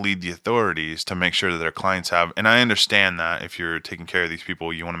to mislead the authorities to make sure that their clients have, and I understand that if you're taking care of these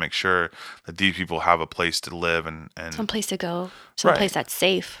people, you want to make sure that these people have a place to live and some place to go, some place that's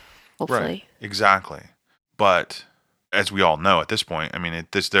safe, hopefully. Right. Exactly. But as we all know at this point, I mean,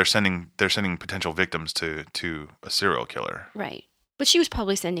 they're sending potential victims to a serial killer. Right. But she was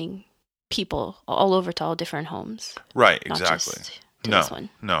probably sending people all over to all different homes. Right, not exactly. Just to this one.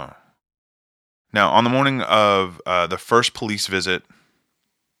 No. Now, on the morning of the first police visit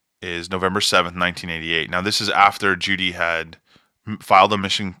is November 7th, 1988. Now, this is after Judy had filed a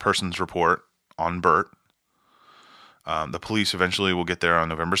missing persons report on Bert. The police eventually will get there on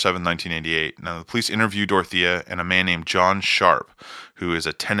November 7th, 1988. Now, the police interview Dorothea and a man named John Sharp, who is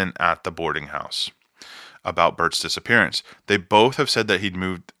a tenant at the boarding house, about Bert's disappearance. They both have said that he'd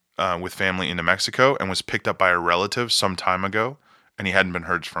moved with family into Mexico and was picked up by a relative some time ago, and he hadn't been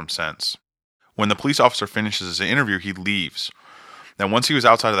heard from since. When the police officer finishes his interview, he leaves. Now, once he was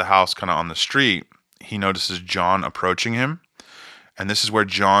outside of the house, kind of on the street, he notices John approaching him, and this is where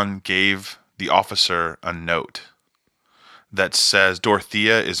John gave the officer a note that says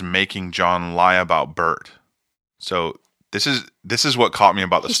Dorothea is making John lie about Bert. So this is what caught me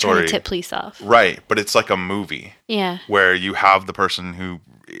about the story. He's trying to tip police off. Right, but it's like a movie. Yeah. Where you have the person who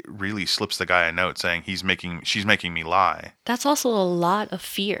really slips the guy a note saying she's making me lie. That's also a lot of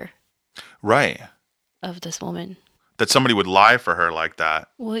fear. Right. Of this woman. That somebody would lie for her like that.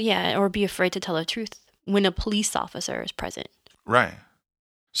 Well, yeah, or be afraid to tell the truth when a police officer is present. Right.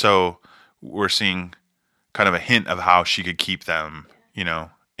 So we're seeing kind of a hint of how she could keep them,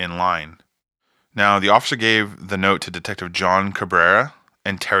 in line. Now, the officer gave the note to Detective John Cabrera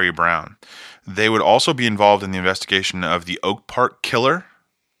and Terry Brown. They would also be involved in the investigation of the Oak Park killer,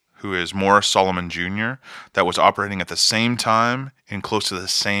 who is Morris Solomon Jr., that was operating at the same time in close to the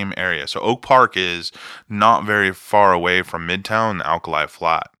same area. So Oak Park is not very far away from Midtown and Alkali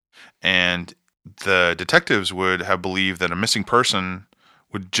Flat. And the detectives would have believed that a missing person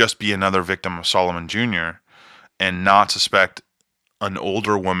would just be another victim of Solomon Jr. and not suspect an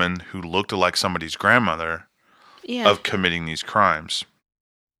older woman who looked like somebody's grandmother of committing these crimes.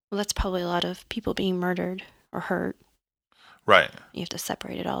 Well, that's probably a lot of people being murdered or hurt. Right. You have to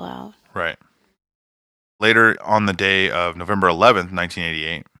separate it all out. Right. Later on the day of November 11th,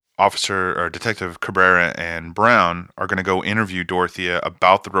 1988, Detective Cabrera and Brown are going to go interview Dorothea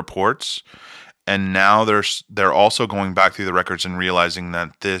about the reports And now they're also going back through the records and realizing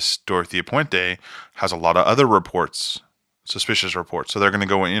that this Dorothea Puente has a lot of other reports, suspicious reports. So they're going to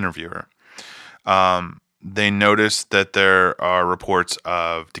go and interview her. They noticed that there are reports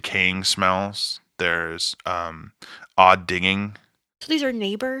of decaying smells. There's odd digging. So these are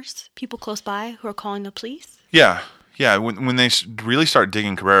neighbors, people close by who are calling the police? Yeah. When they really start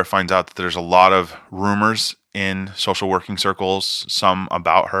digging, Cabrera finds out that there's a lot of rumors in social working circles, some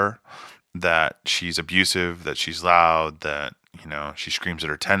about her, that she's abusive, that she's loud, that she screams at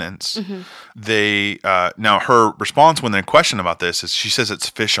her tenants. Mm-hmm. They now her response when they question about this is she says it's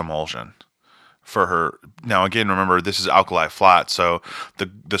fish emulsion for her. Now again, remember this is alkali flat, so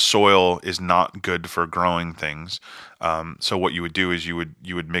the soil is not good for growing things. So what you would do is you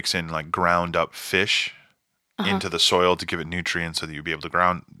would mix in like ground up fish into the soil to give it nutrients so that you'd be able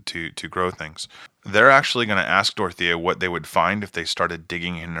to grow things. They're actually going to ask Dorothea what they would find if they started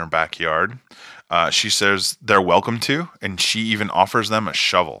digging in her backyard. She says they're welcome to, and she even offers them a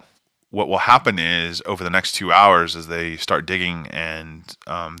shovel. What will happen is over the next 2 hours as they start digging, and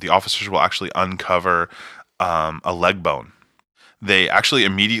the officers will actually uncover a leg bone. They actually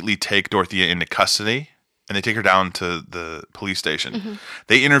immediately take Dorothea into custody, and they take her down to the police station. Mm-hmm.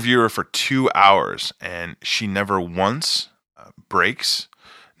 They interview her for 2 hours, and she never once breaks,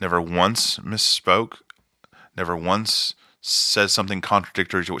 never once misspoke, never once says something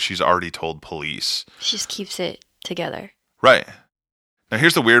contradictory to what she's already told police. She just keeps it together. Right. Now,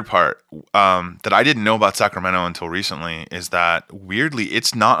 here's the weird part that I didn't know about Sacramento until recently is that, weirdly,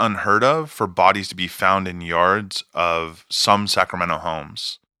 it's not unheard of for bodies to be found in yards of some Sacramento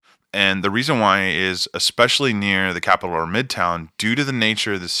homes. And the reason why is, especially near the capital or Midtown, due to the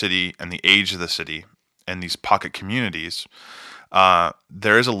nature of the city and the age of the city and these pocket communities,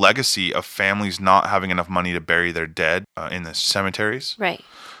 there is a legacy of families not having enough money to bury their dead in the cemeteries. Right.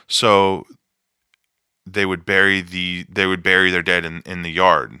 So they would bury their dead in the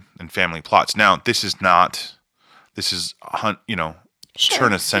yard in family plots. Now, this is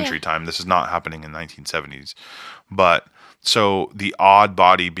turn of century time. This is not happening in the 1970s. But so the odd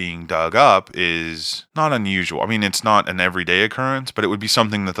body being dug up is not unusual. I mean, it's not an everyday occurrence, but it would be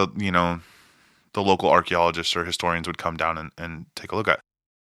something that the local archaeologists or historians would come down and take a look at.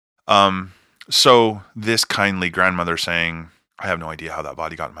 So this kindly grandmother saying, I have no idea how that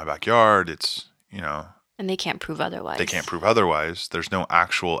body got in my backyard. It's, And they can't prove otherwise. There's no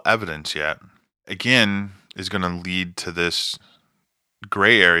actual evidence yet. Again, is going to lead to this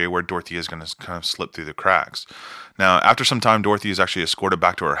gray area where Dorothea is going to kind of slip through the cracks. Now, after some time, Dorothea is actually escorted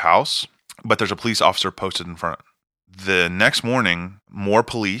back to her house, but there's a police officer posted in front. The next morning, more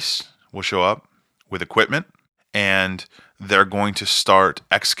police will show up with equipment, and they're going to start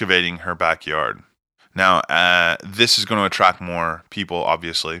excavating her backyard. Now, this is going to attract more people,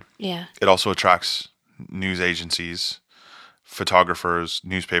 obviously. Yeah. It also attracts news agencies, photographers,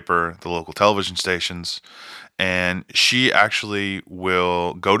 newspaper, the local television stations. And she actually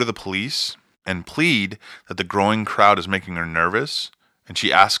will go to the police and plead that the growing crowd is making her nervous. And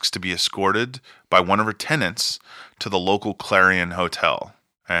she asks to be escorted by one of her tenants to the local Clarion Hotel.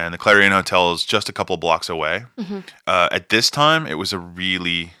 And the Clarion Hotel is just a couple blocks away. Mm-hmm. At this time, it was a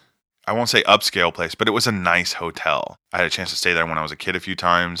really, I won't say upscale place, but it was a nice hotel. I had a chance to stay there when I was a kid a few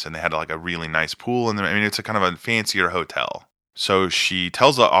times, and they had like a really nice pool. And I mean, it's a kind of a fancier hotel. So she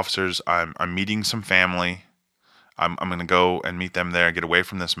tells the officers, I'm meeting some family. I'm going to go and meet them there, get away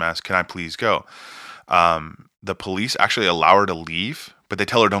from this mess. Can I please go? The police actually allow her to leave, but they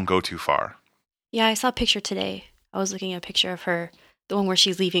tell her don't go too far. Yeah, I saw a picture today. I was looking at a picture of her, the one where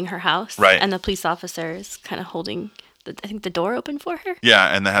she's leaving her house. Right. And the police officer is kind of holding, I think, the door open for her.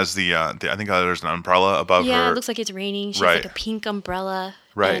 Yeah, and that has I think there's an umbrella above her. Yeah, it looks like it's raining. She has like a pink umbrella.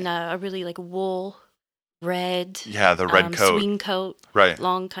 Right. And a really like wool red. Yeah, the red coat. Swing coat. Right.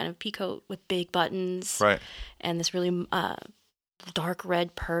 Long kind of pea coat with big buttons. Right. And this really dark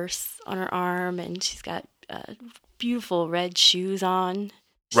red purse on her arm, and she's got beautiful red shoes on.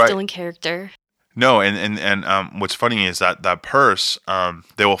 She's still in character. No, and what's funny is that purse,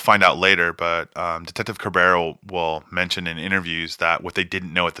 they will find out later, but Detective Cabrera will mention in interviews that what they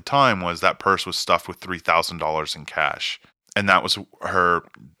didn't know at the time was that purse was stuffed with $3,000 in cash. And that was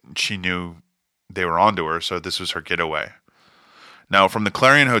she knew they were onto her, so this was her getaway. Now, from the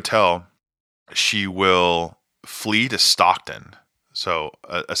Clarion Hotel, she will flee to Stockton, so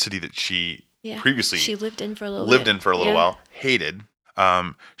a city that she previously she lived in for a little while, hated.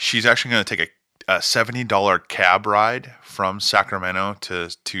 She's actually going to take a $70 cab ride from Sacramento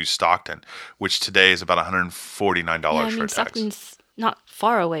to Stockton, which today is about $149 for a taxi. Stockton's not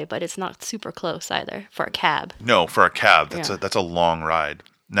far away, but it's not super close either for a cab. No, for a cab, that's a long ride.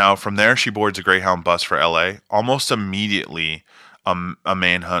 Now, from there, she boards a Greyhound bus for LA. Almost immediately, a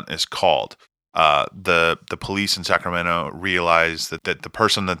manhunt is called. The police in Sacramento realize that the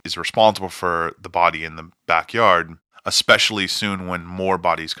person that is responsible for the body in the backyard, especially soon when more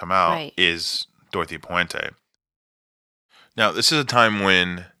bodies come out, is Dorothea Puente. Now, this is a time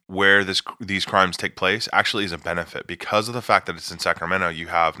where these crimes take place actually is a benefit because of the fact that it's in Sacramento. You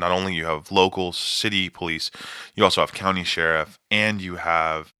have local city police, you also have county sheriff, and you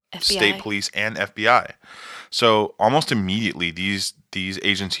have FBI. State police and FBI. So almost immediately, these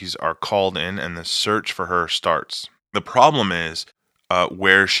agencies are called in, and the search for her starts. The problem is,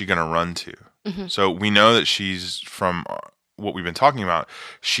 where is she going to run to? Mm-hmm. So we know that she's, from what we've been talking about,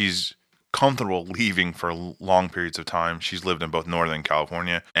 she's comfortable leaving for long periods of time. She's lived in both Northern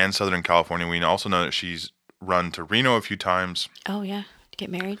California and Southern California. We also know that she's run to Reno a few times. Oh, yeah. To get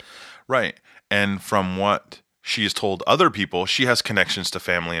married. Right. And from what she has told other people, she has connections to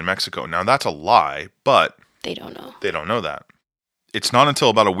family in Mexico. Now, that's a lie, but they don't know. They don't know that. It's not until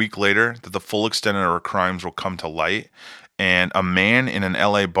about a week later that the full extent of her crimes will come to light, and a man in an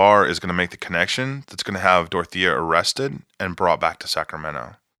LA bar is going to make the connection that's going to have Dorothea arrested and brought back to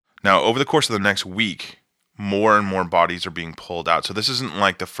Sacramento. Now, over the course of the next week, more and more bodies are being pulled out. So this isn't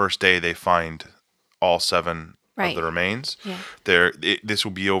like the first day they find all 7 of the remains. Yeah. This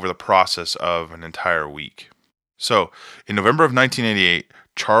will be over the process of an entire week. So in November of 1988,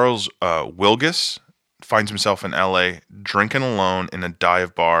 Charles Wilgus finds himself in LA drinking alone in a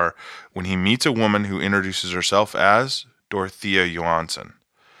dive bar when he meets a woman who introduces herself as Dorothea Johansson.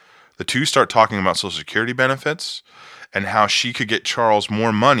 The two start talking about Social Security benefits and how she could get Charles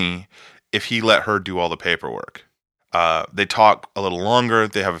more money if he let her do all the paperwork. They talk a little longer.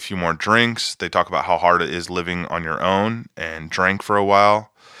 They have a few more drinks. They talk about how hard it is living on your own and drank for a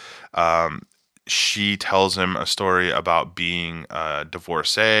while. She tells him a story about being a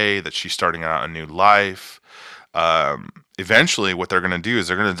divorcee, that she's starting out a new life. Eventually, what they're going to do is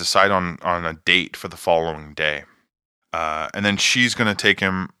they're going to decide on a date for the following day. And then she's going to take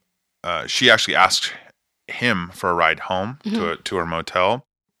him. She actually asks him for a ride home to her motel.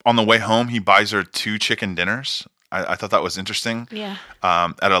 On the way home, he buys her 2 chicken dinners. I thought that was interesting. Yeah.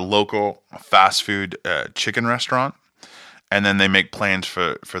 At a local fast food chicken restaurant. And then they make plans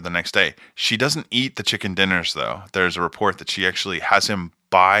for the next day. She doesn't eat the chicken dinners, though. There's a report that she actually has him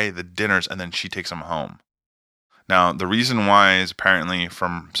buy the dinners and then she takes them home. Now, the reason why is apparently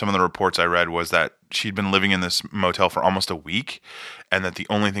from some of the reports I read was that she'd been living in this motel for almost a week and that the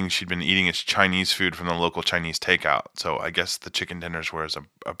only thing she'd been eating is Chinese food from the local Chinese takeout. So I guess the chicken dinners were as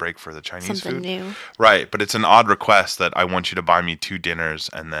a break for the Chinese food. Something new. Right, but it's an odd request that I want you to buy me 2 dinners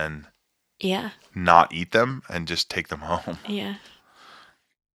and then not eat them and just take them home. Yeah.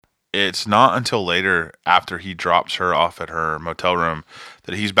 It's not until later, after he drops her off at her motel room,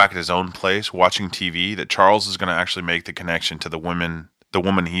 that he's back at his own place watching TV, that Charles is going to actually make the connection to the woman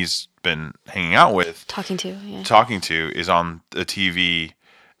he's been hanging out with. Talking to is on the TV,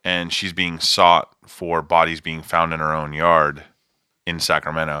 and she's being sought for bodies being found in her own yard in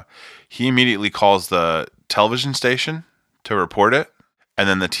Sacramento. He immediately calls the television station to report it, and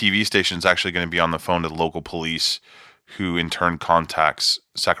then the TV station is actually going to be on the phone to the local police, who in turn contacts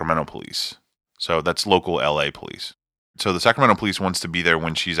Sacramento police. So that's local LA police. So the Sacramento police wants to be there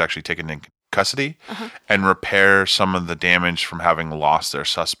when she's actually taken in custody and repair some of the damage from having lost their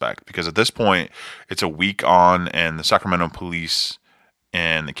suspect. Because at this point, it's a week on and the Sacramento police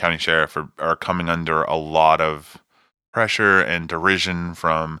and the county sheriff are coming under a lot of pressure and derision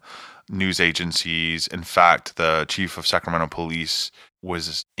from news agencies. In fact, the chief of Sacramento police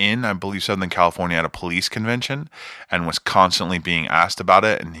was in, I believe, Southern California at a police convention and was constantly being asked about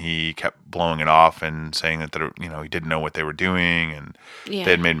it, and he kept blowing it off and saying that he didn't know what they were doing and they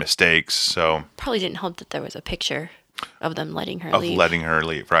had made mistakes. So probably didn't help that there was a picture of them letting her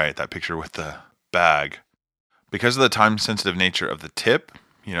leave. Right, that picture with the bag. Because of the time-sensitive nature of the tip,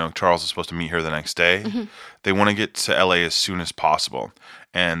 Charles is supposed to meet her the next day. They want to get to LA as soon as possible.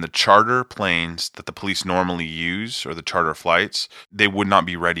 And the charter planes that the police normally use, or the charter flights, they would not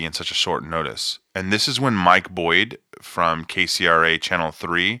be ready in such a short notice. And this is when Mike Boyd from KCRA Channel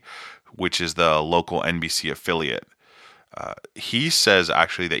 3, which is the local NBC affiliate, he says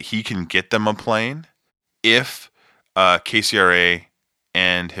actually that he can get them a plane if KCRA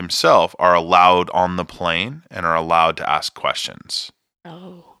and himself are allowed on the plane and are allowed to ask questions.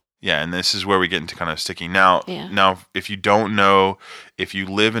 Oh. Yeah, and this is where we get into kind of sticky. Now, if you don't know, if you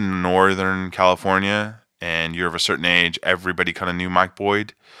live in Northern California and you're of a certain age, everybody kind of knew Mike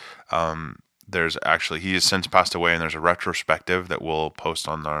Boyd. He has since passed away, and there's a retrospective that we'll post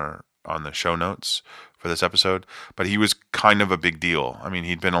on the show notes for this episode, but he was kind of a big deal. I mean,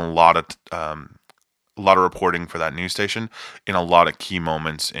 he'd been a lot of reporting for that news station in a lot of key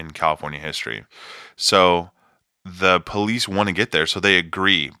moments in California history. So the police want to get there, so they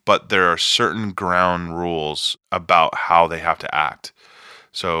agree, but there are certain ground rules about how they have to act.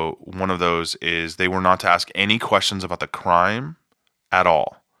 So one of those is they were not to ask any questions about the crime at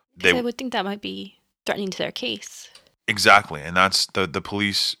all. I would think that might be threatening to their case. Exactly, and that's the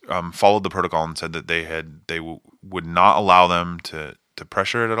police followed the protocol and said that they would not allow them to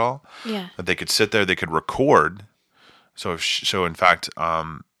pressure it at all. Yeah, that they could sit there, they could record. So in fact,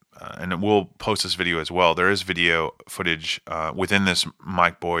 and we'll post this video as well. There is video footage within this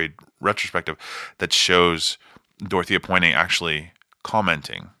Mike Boyd retrospective that shows Dorothea Pointing actually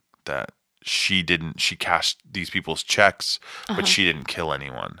commenting that she cashed these people's checks, but she didn't kill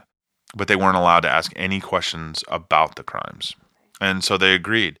anyone. But they weren't allowed to ask any questions about the crimes. And so they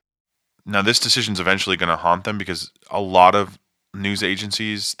agreed. Now, this decision is eventually going to haunt them because a lot of news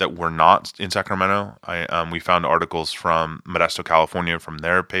agencies that were not in Sacramento, we found articles from Modesto, California, from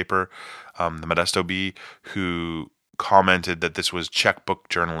their paper, the Modesto Bee, who commented that this was checkbook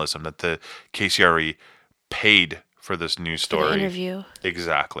journalism, that the KCRE paid for this news story. For the interview.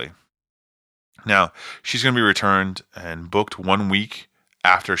 Exactly. Now, she's going to be returned and booked 1 week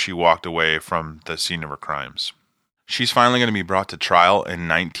after she walked away from the scene of her crimes. She's finally going to be brought to trial in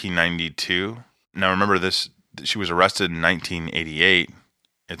 1992. Now, remember this, she was arrested in 1988.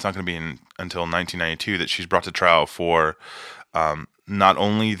 It's not going to be until 1992 that she's brought to trial for not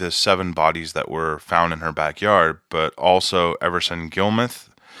only the 7 bodies that were found in her backyard, but also Everson Gilmuth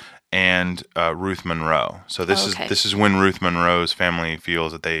and Ruth Monroe. So this is when Ruth Monroe's family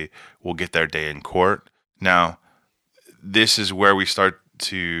feels that they will get their day in court. Now, this is where we start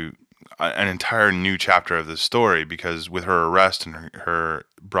to an entire new chapter of the story, because with her arrest and her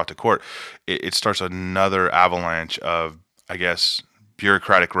brought to court, it starts another avalanche of, I guess,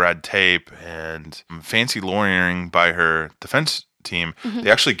 bureaucratic red tape and fancy lawyering by her defense team. Mm-hmm.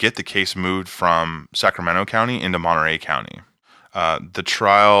 They actually get the case moved from Sacramento County into Monterey County. The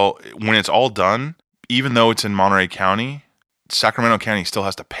trial, when it's all done, even though it's in Monterey County, Sacramento County still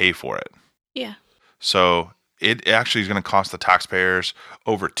has to pay for it. Yeah. So it actually is going to cost the taxpayers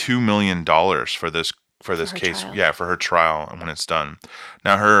over $2 million for this case. Trial. Yeah, for her trial and when it's done.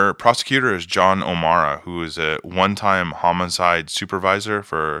 Now, her prosecutor is John O'Mara, who is a one-time homicide supervisor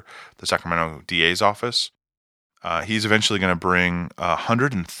for the Sacramento DA's office. He's eventually going to bring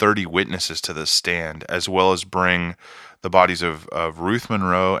 130 witnesses to the stand, as well as bring the bodies of Ruth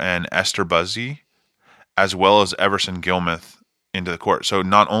Monroe and Esther Busby, as well as Everson Gilmuth, into the court. So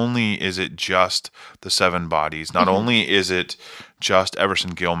not only is it just the 7 bodies, not only is it just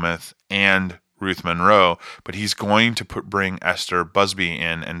Everson Gilmuth and Ruth Monroe, but he's going to bring Esther Busby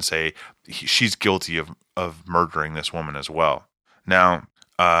in and say she's guilty of murdering this woman as well. Now,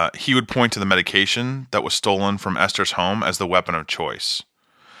 he would point to the medication that was stolen from Esther's home as the weapon of choice.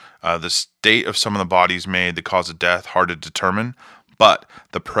 The state of some of the bodies made the cause of death hard to determine, but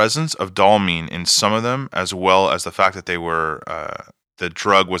the presence of Dalmine in some of them, as well as the fact that they were the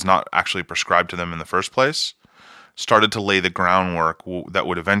drug was not actually prescribed to them in the first place, started to lay the groundwork that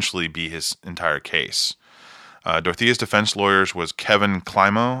would eventually be his entire case. Dorothea's defense lawyers was Kevin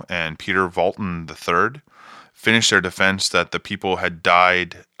Climo and Peter Volton III. Finished their defense that the people had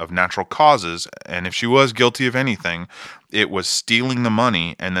died of natural causes, and if she was guilty of anything, it was stealing the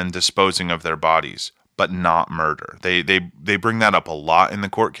money and then disposing of their bodies, but not murder. They bring that up a lot in the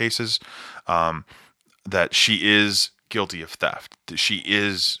court cases, that she is guilty of theft. She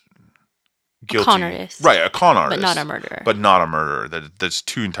is guilty. A con artist. Right, a con artist. But not a murderer. But not a murderer. That's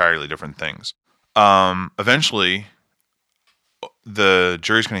two entirely different things. Eventually, the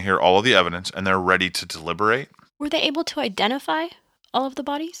jury's going to hear all of the evidence, and they're ready to deliberate. Were they able to identify all of the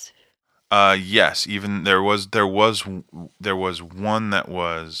bodies? Yes. Even there was one that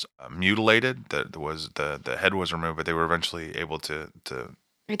was mutilated. That was the head was removed, but they were eventually able to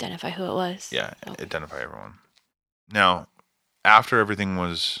identify who it was. Yeah, okay. Identify everyone. Now, after everything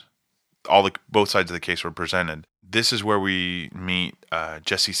was both sides of the case were presented, this is where we meet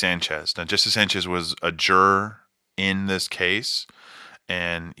Jesse Sanchez. Now, Jesse Sanchez was a juror in this case,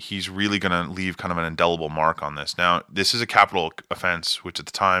 and he's really going to leave kind of an indelible mark on this. Now, this is a capital offense, which at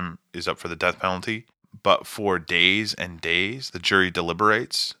the time is up for the death penalty, but for days and days, the jury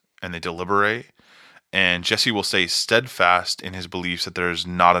deliberates, and they deliberate, and Jesse will stay steadfast in his beliefs that there's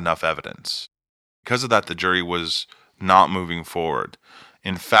not enough evidence. Because of that, the jury was not moving forward.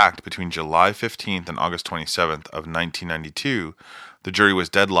 In fact, between July 15th and August 27th of 1992, the jury was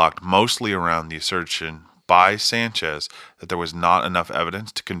deadlocked mostly around the assertion by Sanchez that there was not enough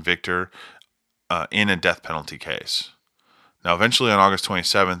evidence to convict her in a death penalty case. Now, eventually on August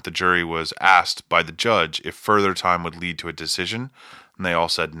 27th, the jury was asked by the judge if further time would lead to a decision, and they all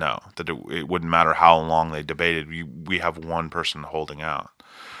said no, that it wouldn't matter how long they debated. We have one person holding out.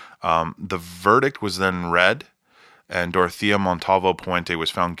 The verdict was then read, and Dorothea Montalvo Puente was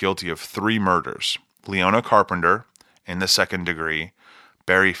found guilty of 3 murders: Leona Carpenter in the 2nd degree,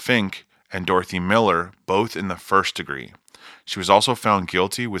 Barry Fink and Dorothy Miller both in the 1st degree. She was also found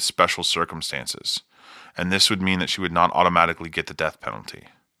guilty with special circumstances, and this would mean that she would not automatically get the death penalty.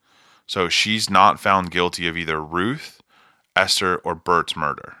 So she's not found guilty of either Ruth, Esther, or Bert's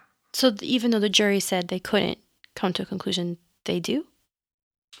murder. So even though the jury said they couldn't come to a conclusion, they do?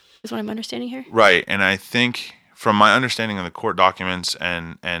 Is what I'm understanding here? Right, and I think from my understanding of the court documents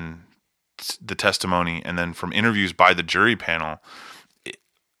and the testimony, and then from interviews by the jury panel,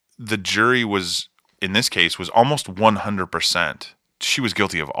 the jury was, in this case, was almost 100%. She was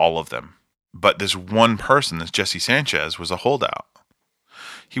guilty of all of them. But this one person, this Jesse Sanchez, was a holdout.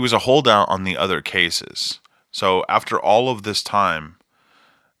 He was a holdout on the other cases. So after all of this time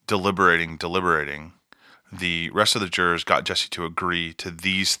deliberating, the rest of the jurors got Jesse to agree to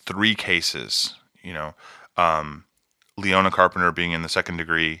these 3 cases, Leona Carpenter being in the 2nd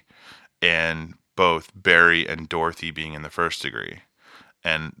degree and both Barry and Dorothy being in the 1st degree.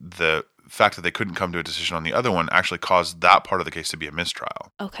 And the fact that they couldn't come to a decision on the other one actually caused that part of the case to be a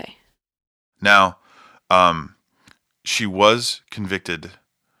mistrial. Okay. Now, she was convicted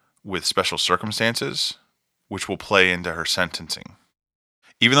with special circumstances, which will play into her sentencing.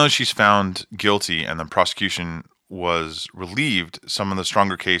 Even though she's found guilty and the prosecution was relieved, some of the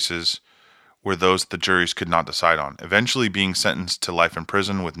stronger cases were those that the juries could not decide on, eventually being sentenced to life in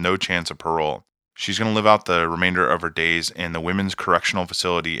prison with no chance of parole. She's going to live out the remainder of her days in the Women's Correctional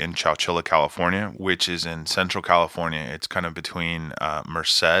Facility in Chowchilla, California, which is in Central California. It's kind of between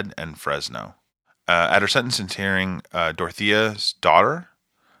Merced and Fresno. At her sentencing hearing, Dorothea's daughter,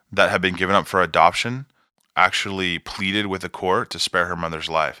 that had been given up for adoption, actually pleaded with the court to spare her mother's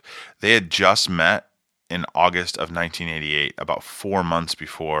life. They had just met in August of 1988, about 4 months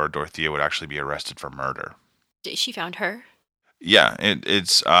before Dorothea would actually be arrested for murder. She found her? Yeah,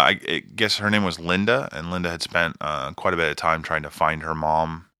 I guess her name was Linda, and Linda had spent quite a bit of time trying to find her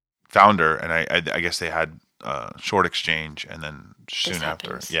mom. Found her, and I guess they had a short exchange, and then soon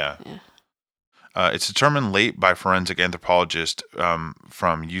after, yeah. It's determined late by forensic anthropologist from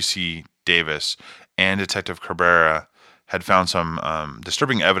UC Davis and Detective Cabrera had found some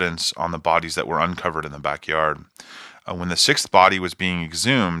disturbing evidence on the bodies that were uncovered in the backyard. When the 6th body was being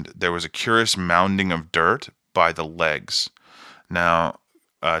exhumed, there was a curious mounding of dirt by the legs. Now,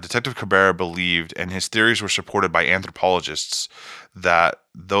 Detective Cabrera believed, and his theories were supported by anthropologists, that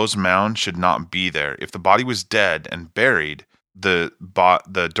those mounds should not be there. If the body was dead and buried, the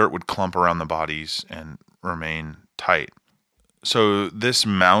dirt would clump around the bodies and remain tight. So this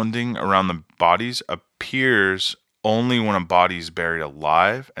mounding around the bodies appears only when a body is buried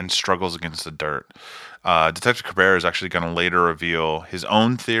alive and struggles against the dirt. Detective Cabrera is actually going to later reveal his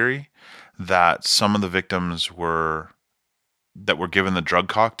own theory that some of the victims that were given the drug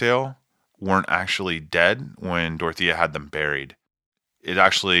cocktail weren't actually dead when Dorothea had them buried. It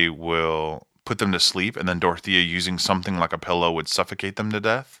actually will put them to sleep, and then Dorothea, using something like a pillow, would suffocate them to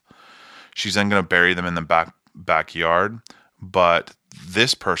death. She's then going to bury them in the backyard, but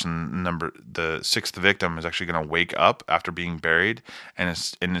this person, the 6th victim, is actually going to wake up after being buried, and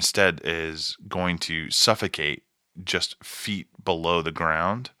instead is going to suffocate just feet below the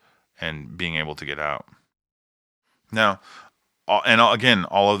ground and being able to get out. Now, and again,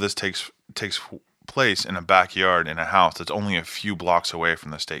 all of this takes place in a backyard in a house that's only a few blocks away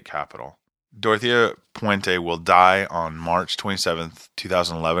from the state capitol. Dorothea Puente will die on March 27th,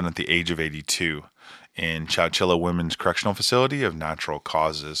 2011 at the age of 82 in Chowchilla Women's Correctional Facility of natural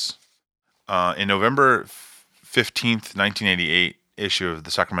causes. In November 15th, 1988 issue of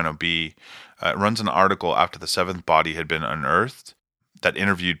the Sacramento Bee, it runs an article after the 7th body had been unearthed that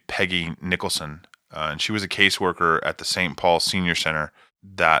interviewed Peggy Nicholson. And she was a caseworker at the St. Paul Senior Center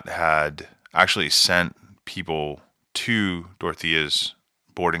that had actually sent people to Dorothea's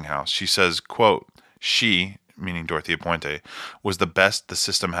boarding house. She says, quote, "She," meaning Dorothea Puente, "was the best the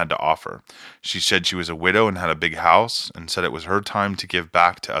system had to offer. She said she was a widow and had a big house and said it was her time to give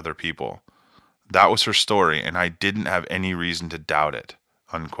back to other people. That was her story, and I didn't have any reason to doubt it,"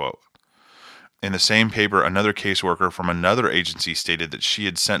 unquote. In the same paper, another caseworker from another agency stated that she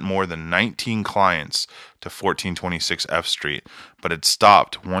had sent more than 19 clients to 1426 F Street, but had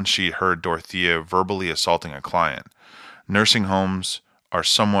stopped once she heard Dorothea verbally assaulting a client. Nursing homes are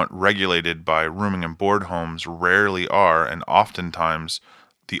somewhat regulated by rooming and board homes rarely are, and oftentimes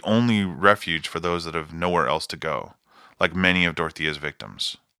the only refuge for those that have nowhere else to go, like many of Dorothea's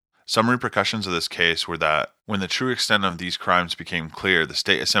victims. Some repercussions of this case were that when the true extent of these crimes became clear, the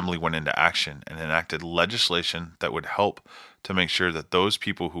state assembly went into action and enacted legislation that would help to make sure that those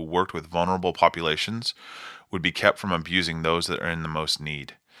people who worked with vulnerable populations would be kept from abusing those that are in the most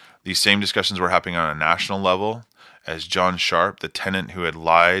need. These same discussions were happening on a national level, as John Sharp, the tenant who had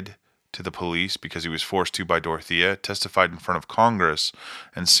lied to the police because he was forced to by Dorothea, testified in front of Congress,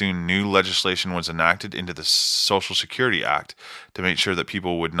 and soon new legislation was enacted into the Social Security Act to make sure that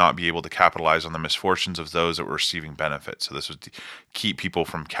people would not be able to capitalize on the misfortunes of those that were receiving benefits. So this was to keep people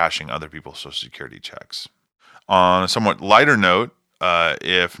from cashing other people's Social Security checks. On a somewhat lighter note,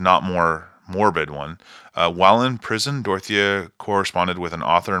 if not more morbid one, while in prison, Dorothea corresponded with an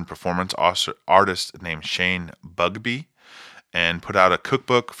author and performance artist named Shane Bugbee, and put out a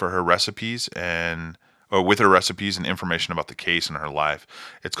cookbook for her recipes with her recipes and information about the case and her life.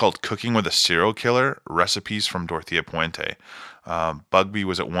 It's called Cooking with a Serial Killer: Recipes from Dorothea Puente. Bugbee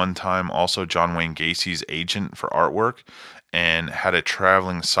was at one time also John Wayne Gacy's agent for artwork and had a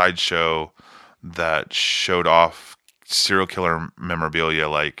traveling sideshow that showed off serial killer memorabilia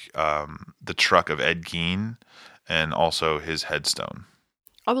like the truck of Ed Gein and also his headstone.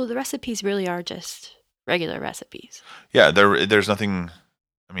 Although the recipes really are just regular recipes. Yeah, there's nothing.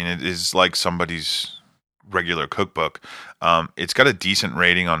 I mean, it is like somebody's regular cookbook. It's got a decent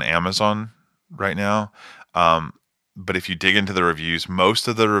rating on Amazon right now. But if you dig into the reviews, most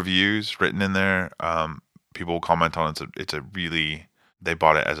of the reviews written in there, people will comment on it. It's a really, they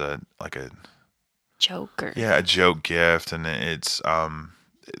bought it as a joke or a joke gift, and it's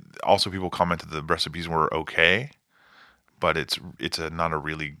also people commented the recipes were okay, but it's not a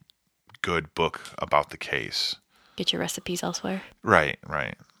really good book about the case. Get your recipes elsewhere. Right.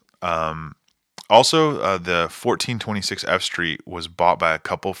 Also, the 1426 F Street was bought by a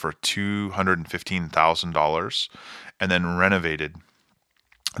couple for $215,000 and then renovated.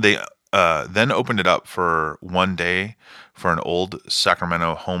 They then opened it up for one day for an old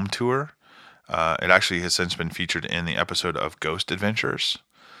Sacramento home tour. It actually has since been featured in the episode of Ghost Adventures.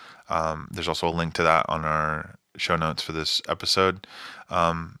 There's also a link to that on our show notes for this episode.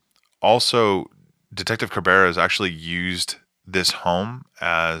 Also, Detective Cabrera has actually used this home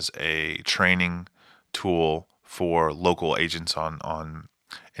as a training tool for local agents on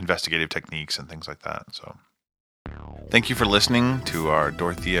investigative techniques and things like that. So, thank you for listening to our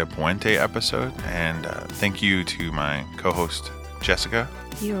Dorothea Puente episode, and thank you to my co-host, Jessica.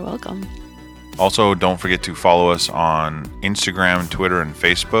 You're welcome. Also, don't forget to follow us on Instagram, Twitter, and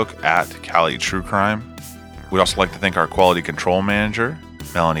Facebook at Cali True Crime. We'd also like to thank our quality control manager,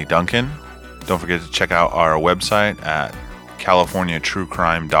 Melanie Duncan. Don't forget to check out our website at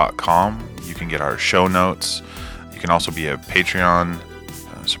californiatruecrime.com. You can get our show notes. You can also be a Patreon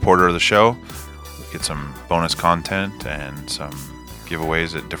supporter of the show. Get some bonus content and some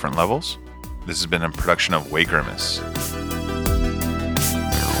giveaways at different levels. This has been a production of Way Grimace.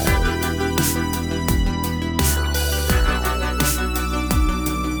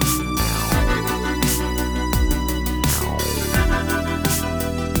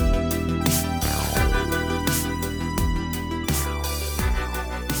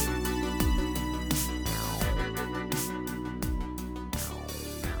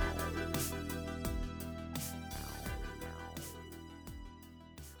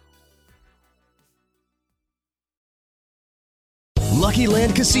 Lucky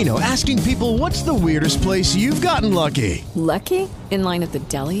Land Casino, asking people, what's the weirdest place you've gotten lucky? Lucky? In line at the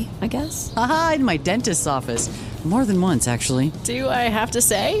deli, I guess? Aha, in my dentist's office. More than once, actually. Do I have to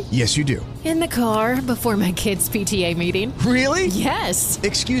say? Yes, you do. In the car before my kids' PTA meeting. Really? Yes.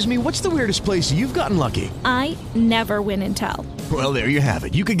 Excuse me, what's the weirdest place you've gotten lucky? I never win and tell. Well, there you have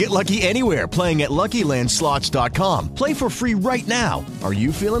it. You can get lucky anywhere, playing at LuckyLandSlots.com. Play for free right now. Are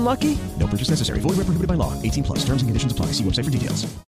you feeling lucky? No purchase necessary. Void where prohibited by law. 18+. Terms and conditions apply. See website for details.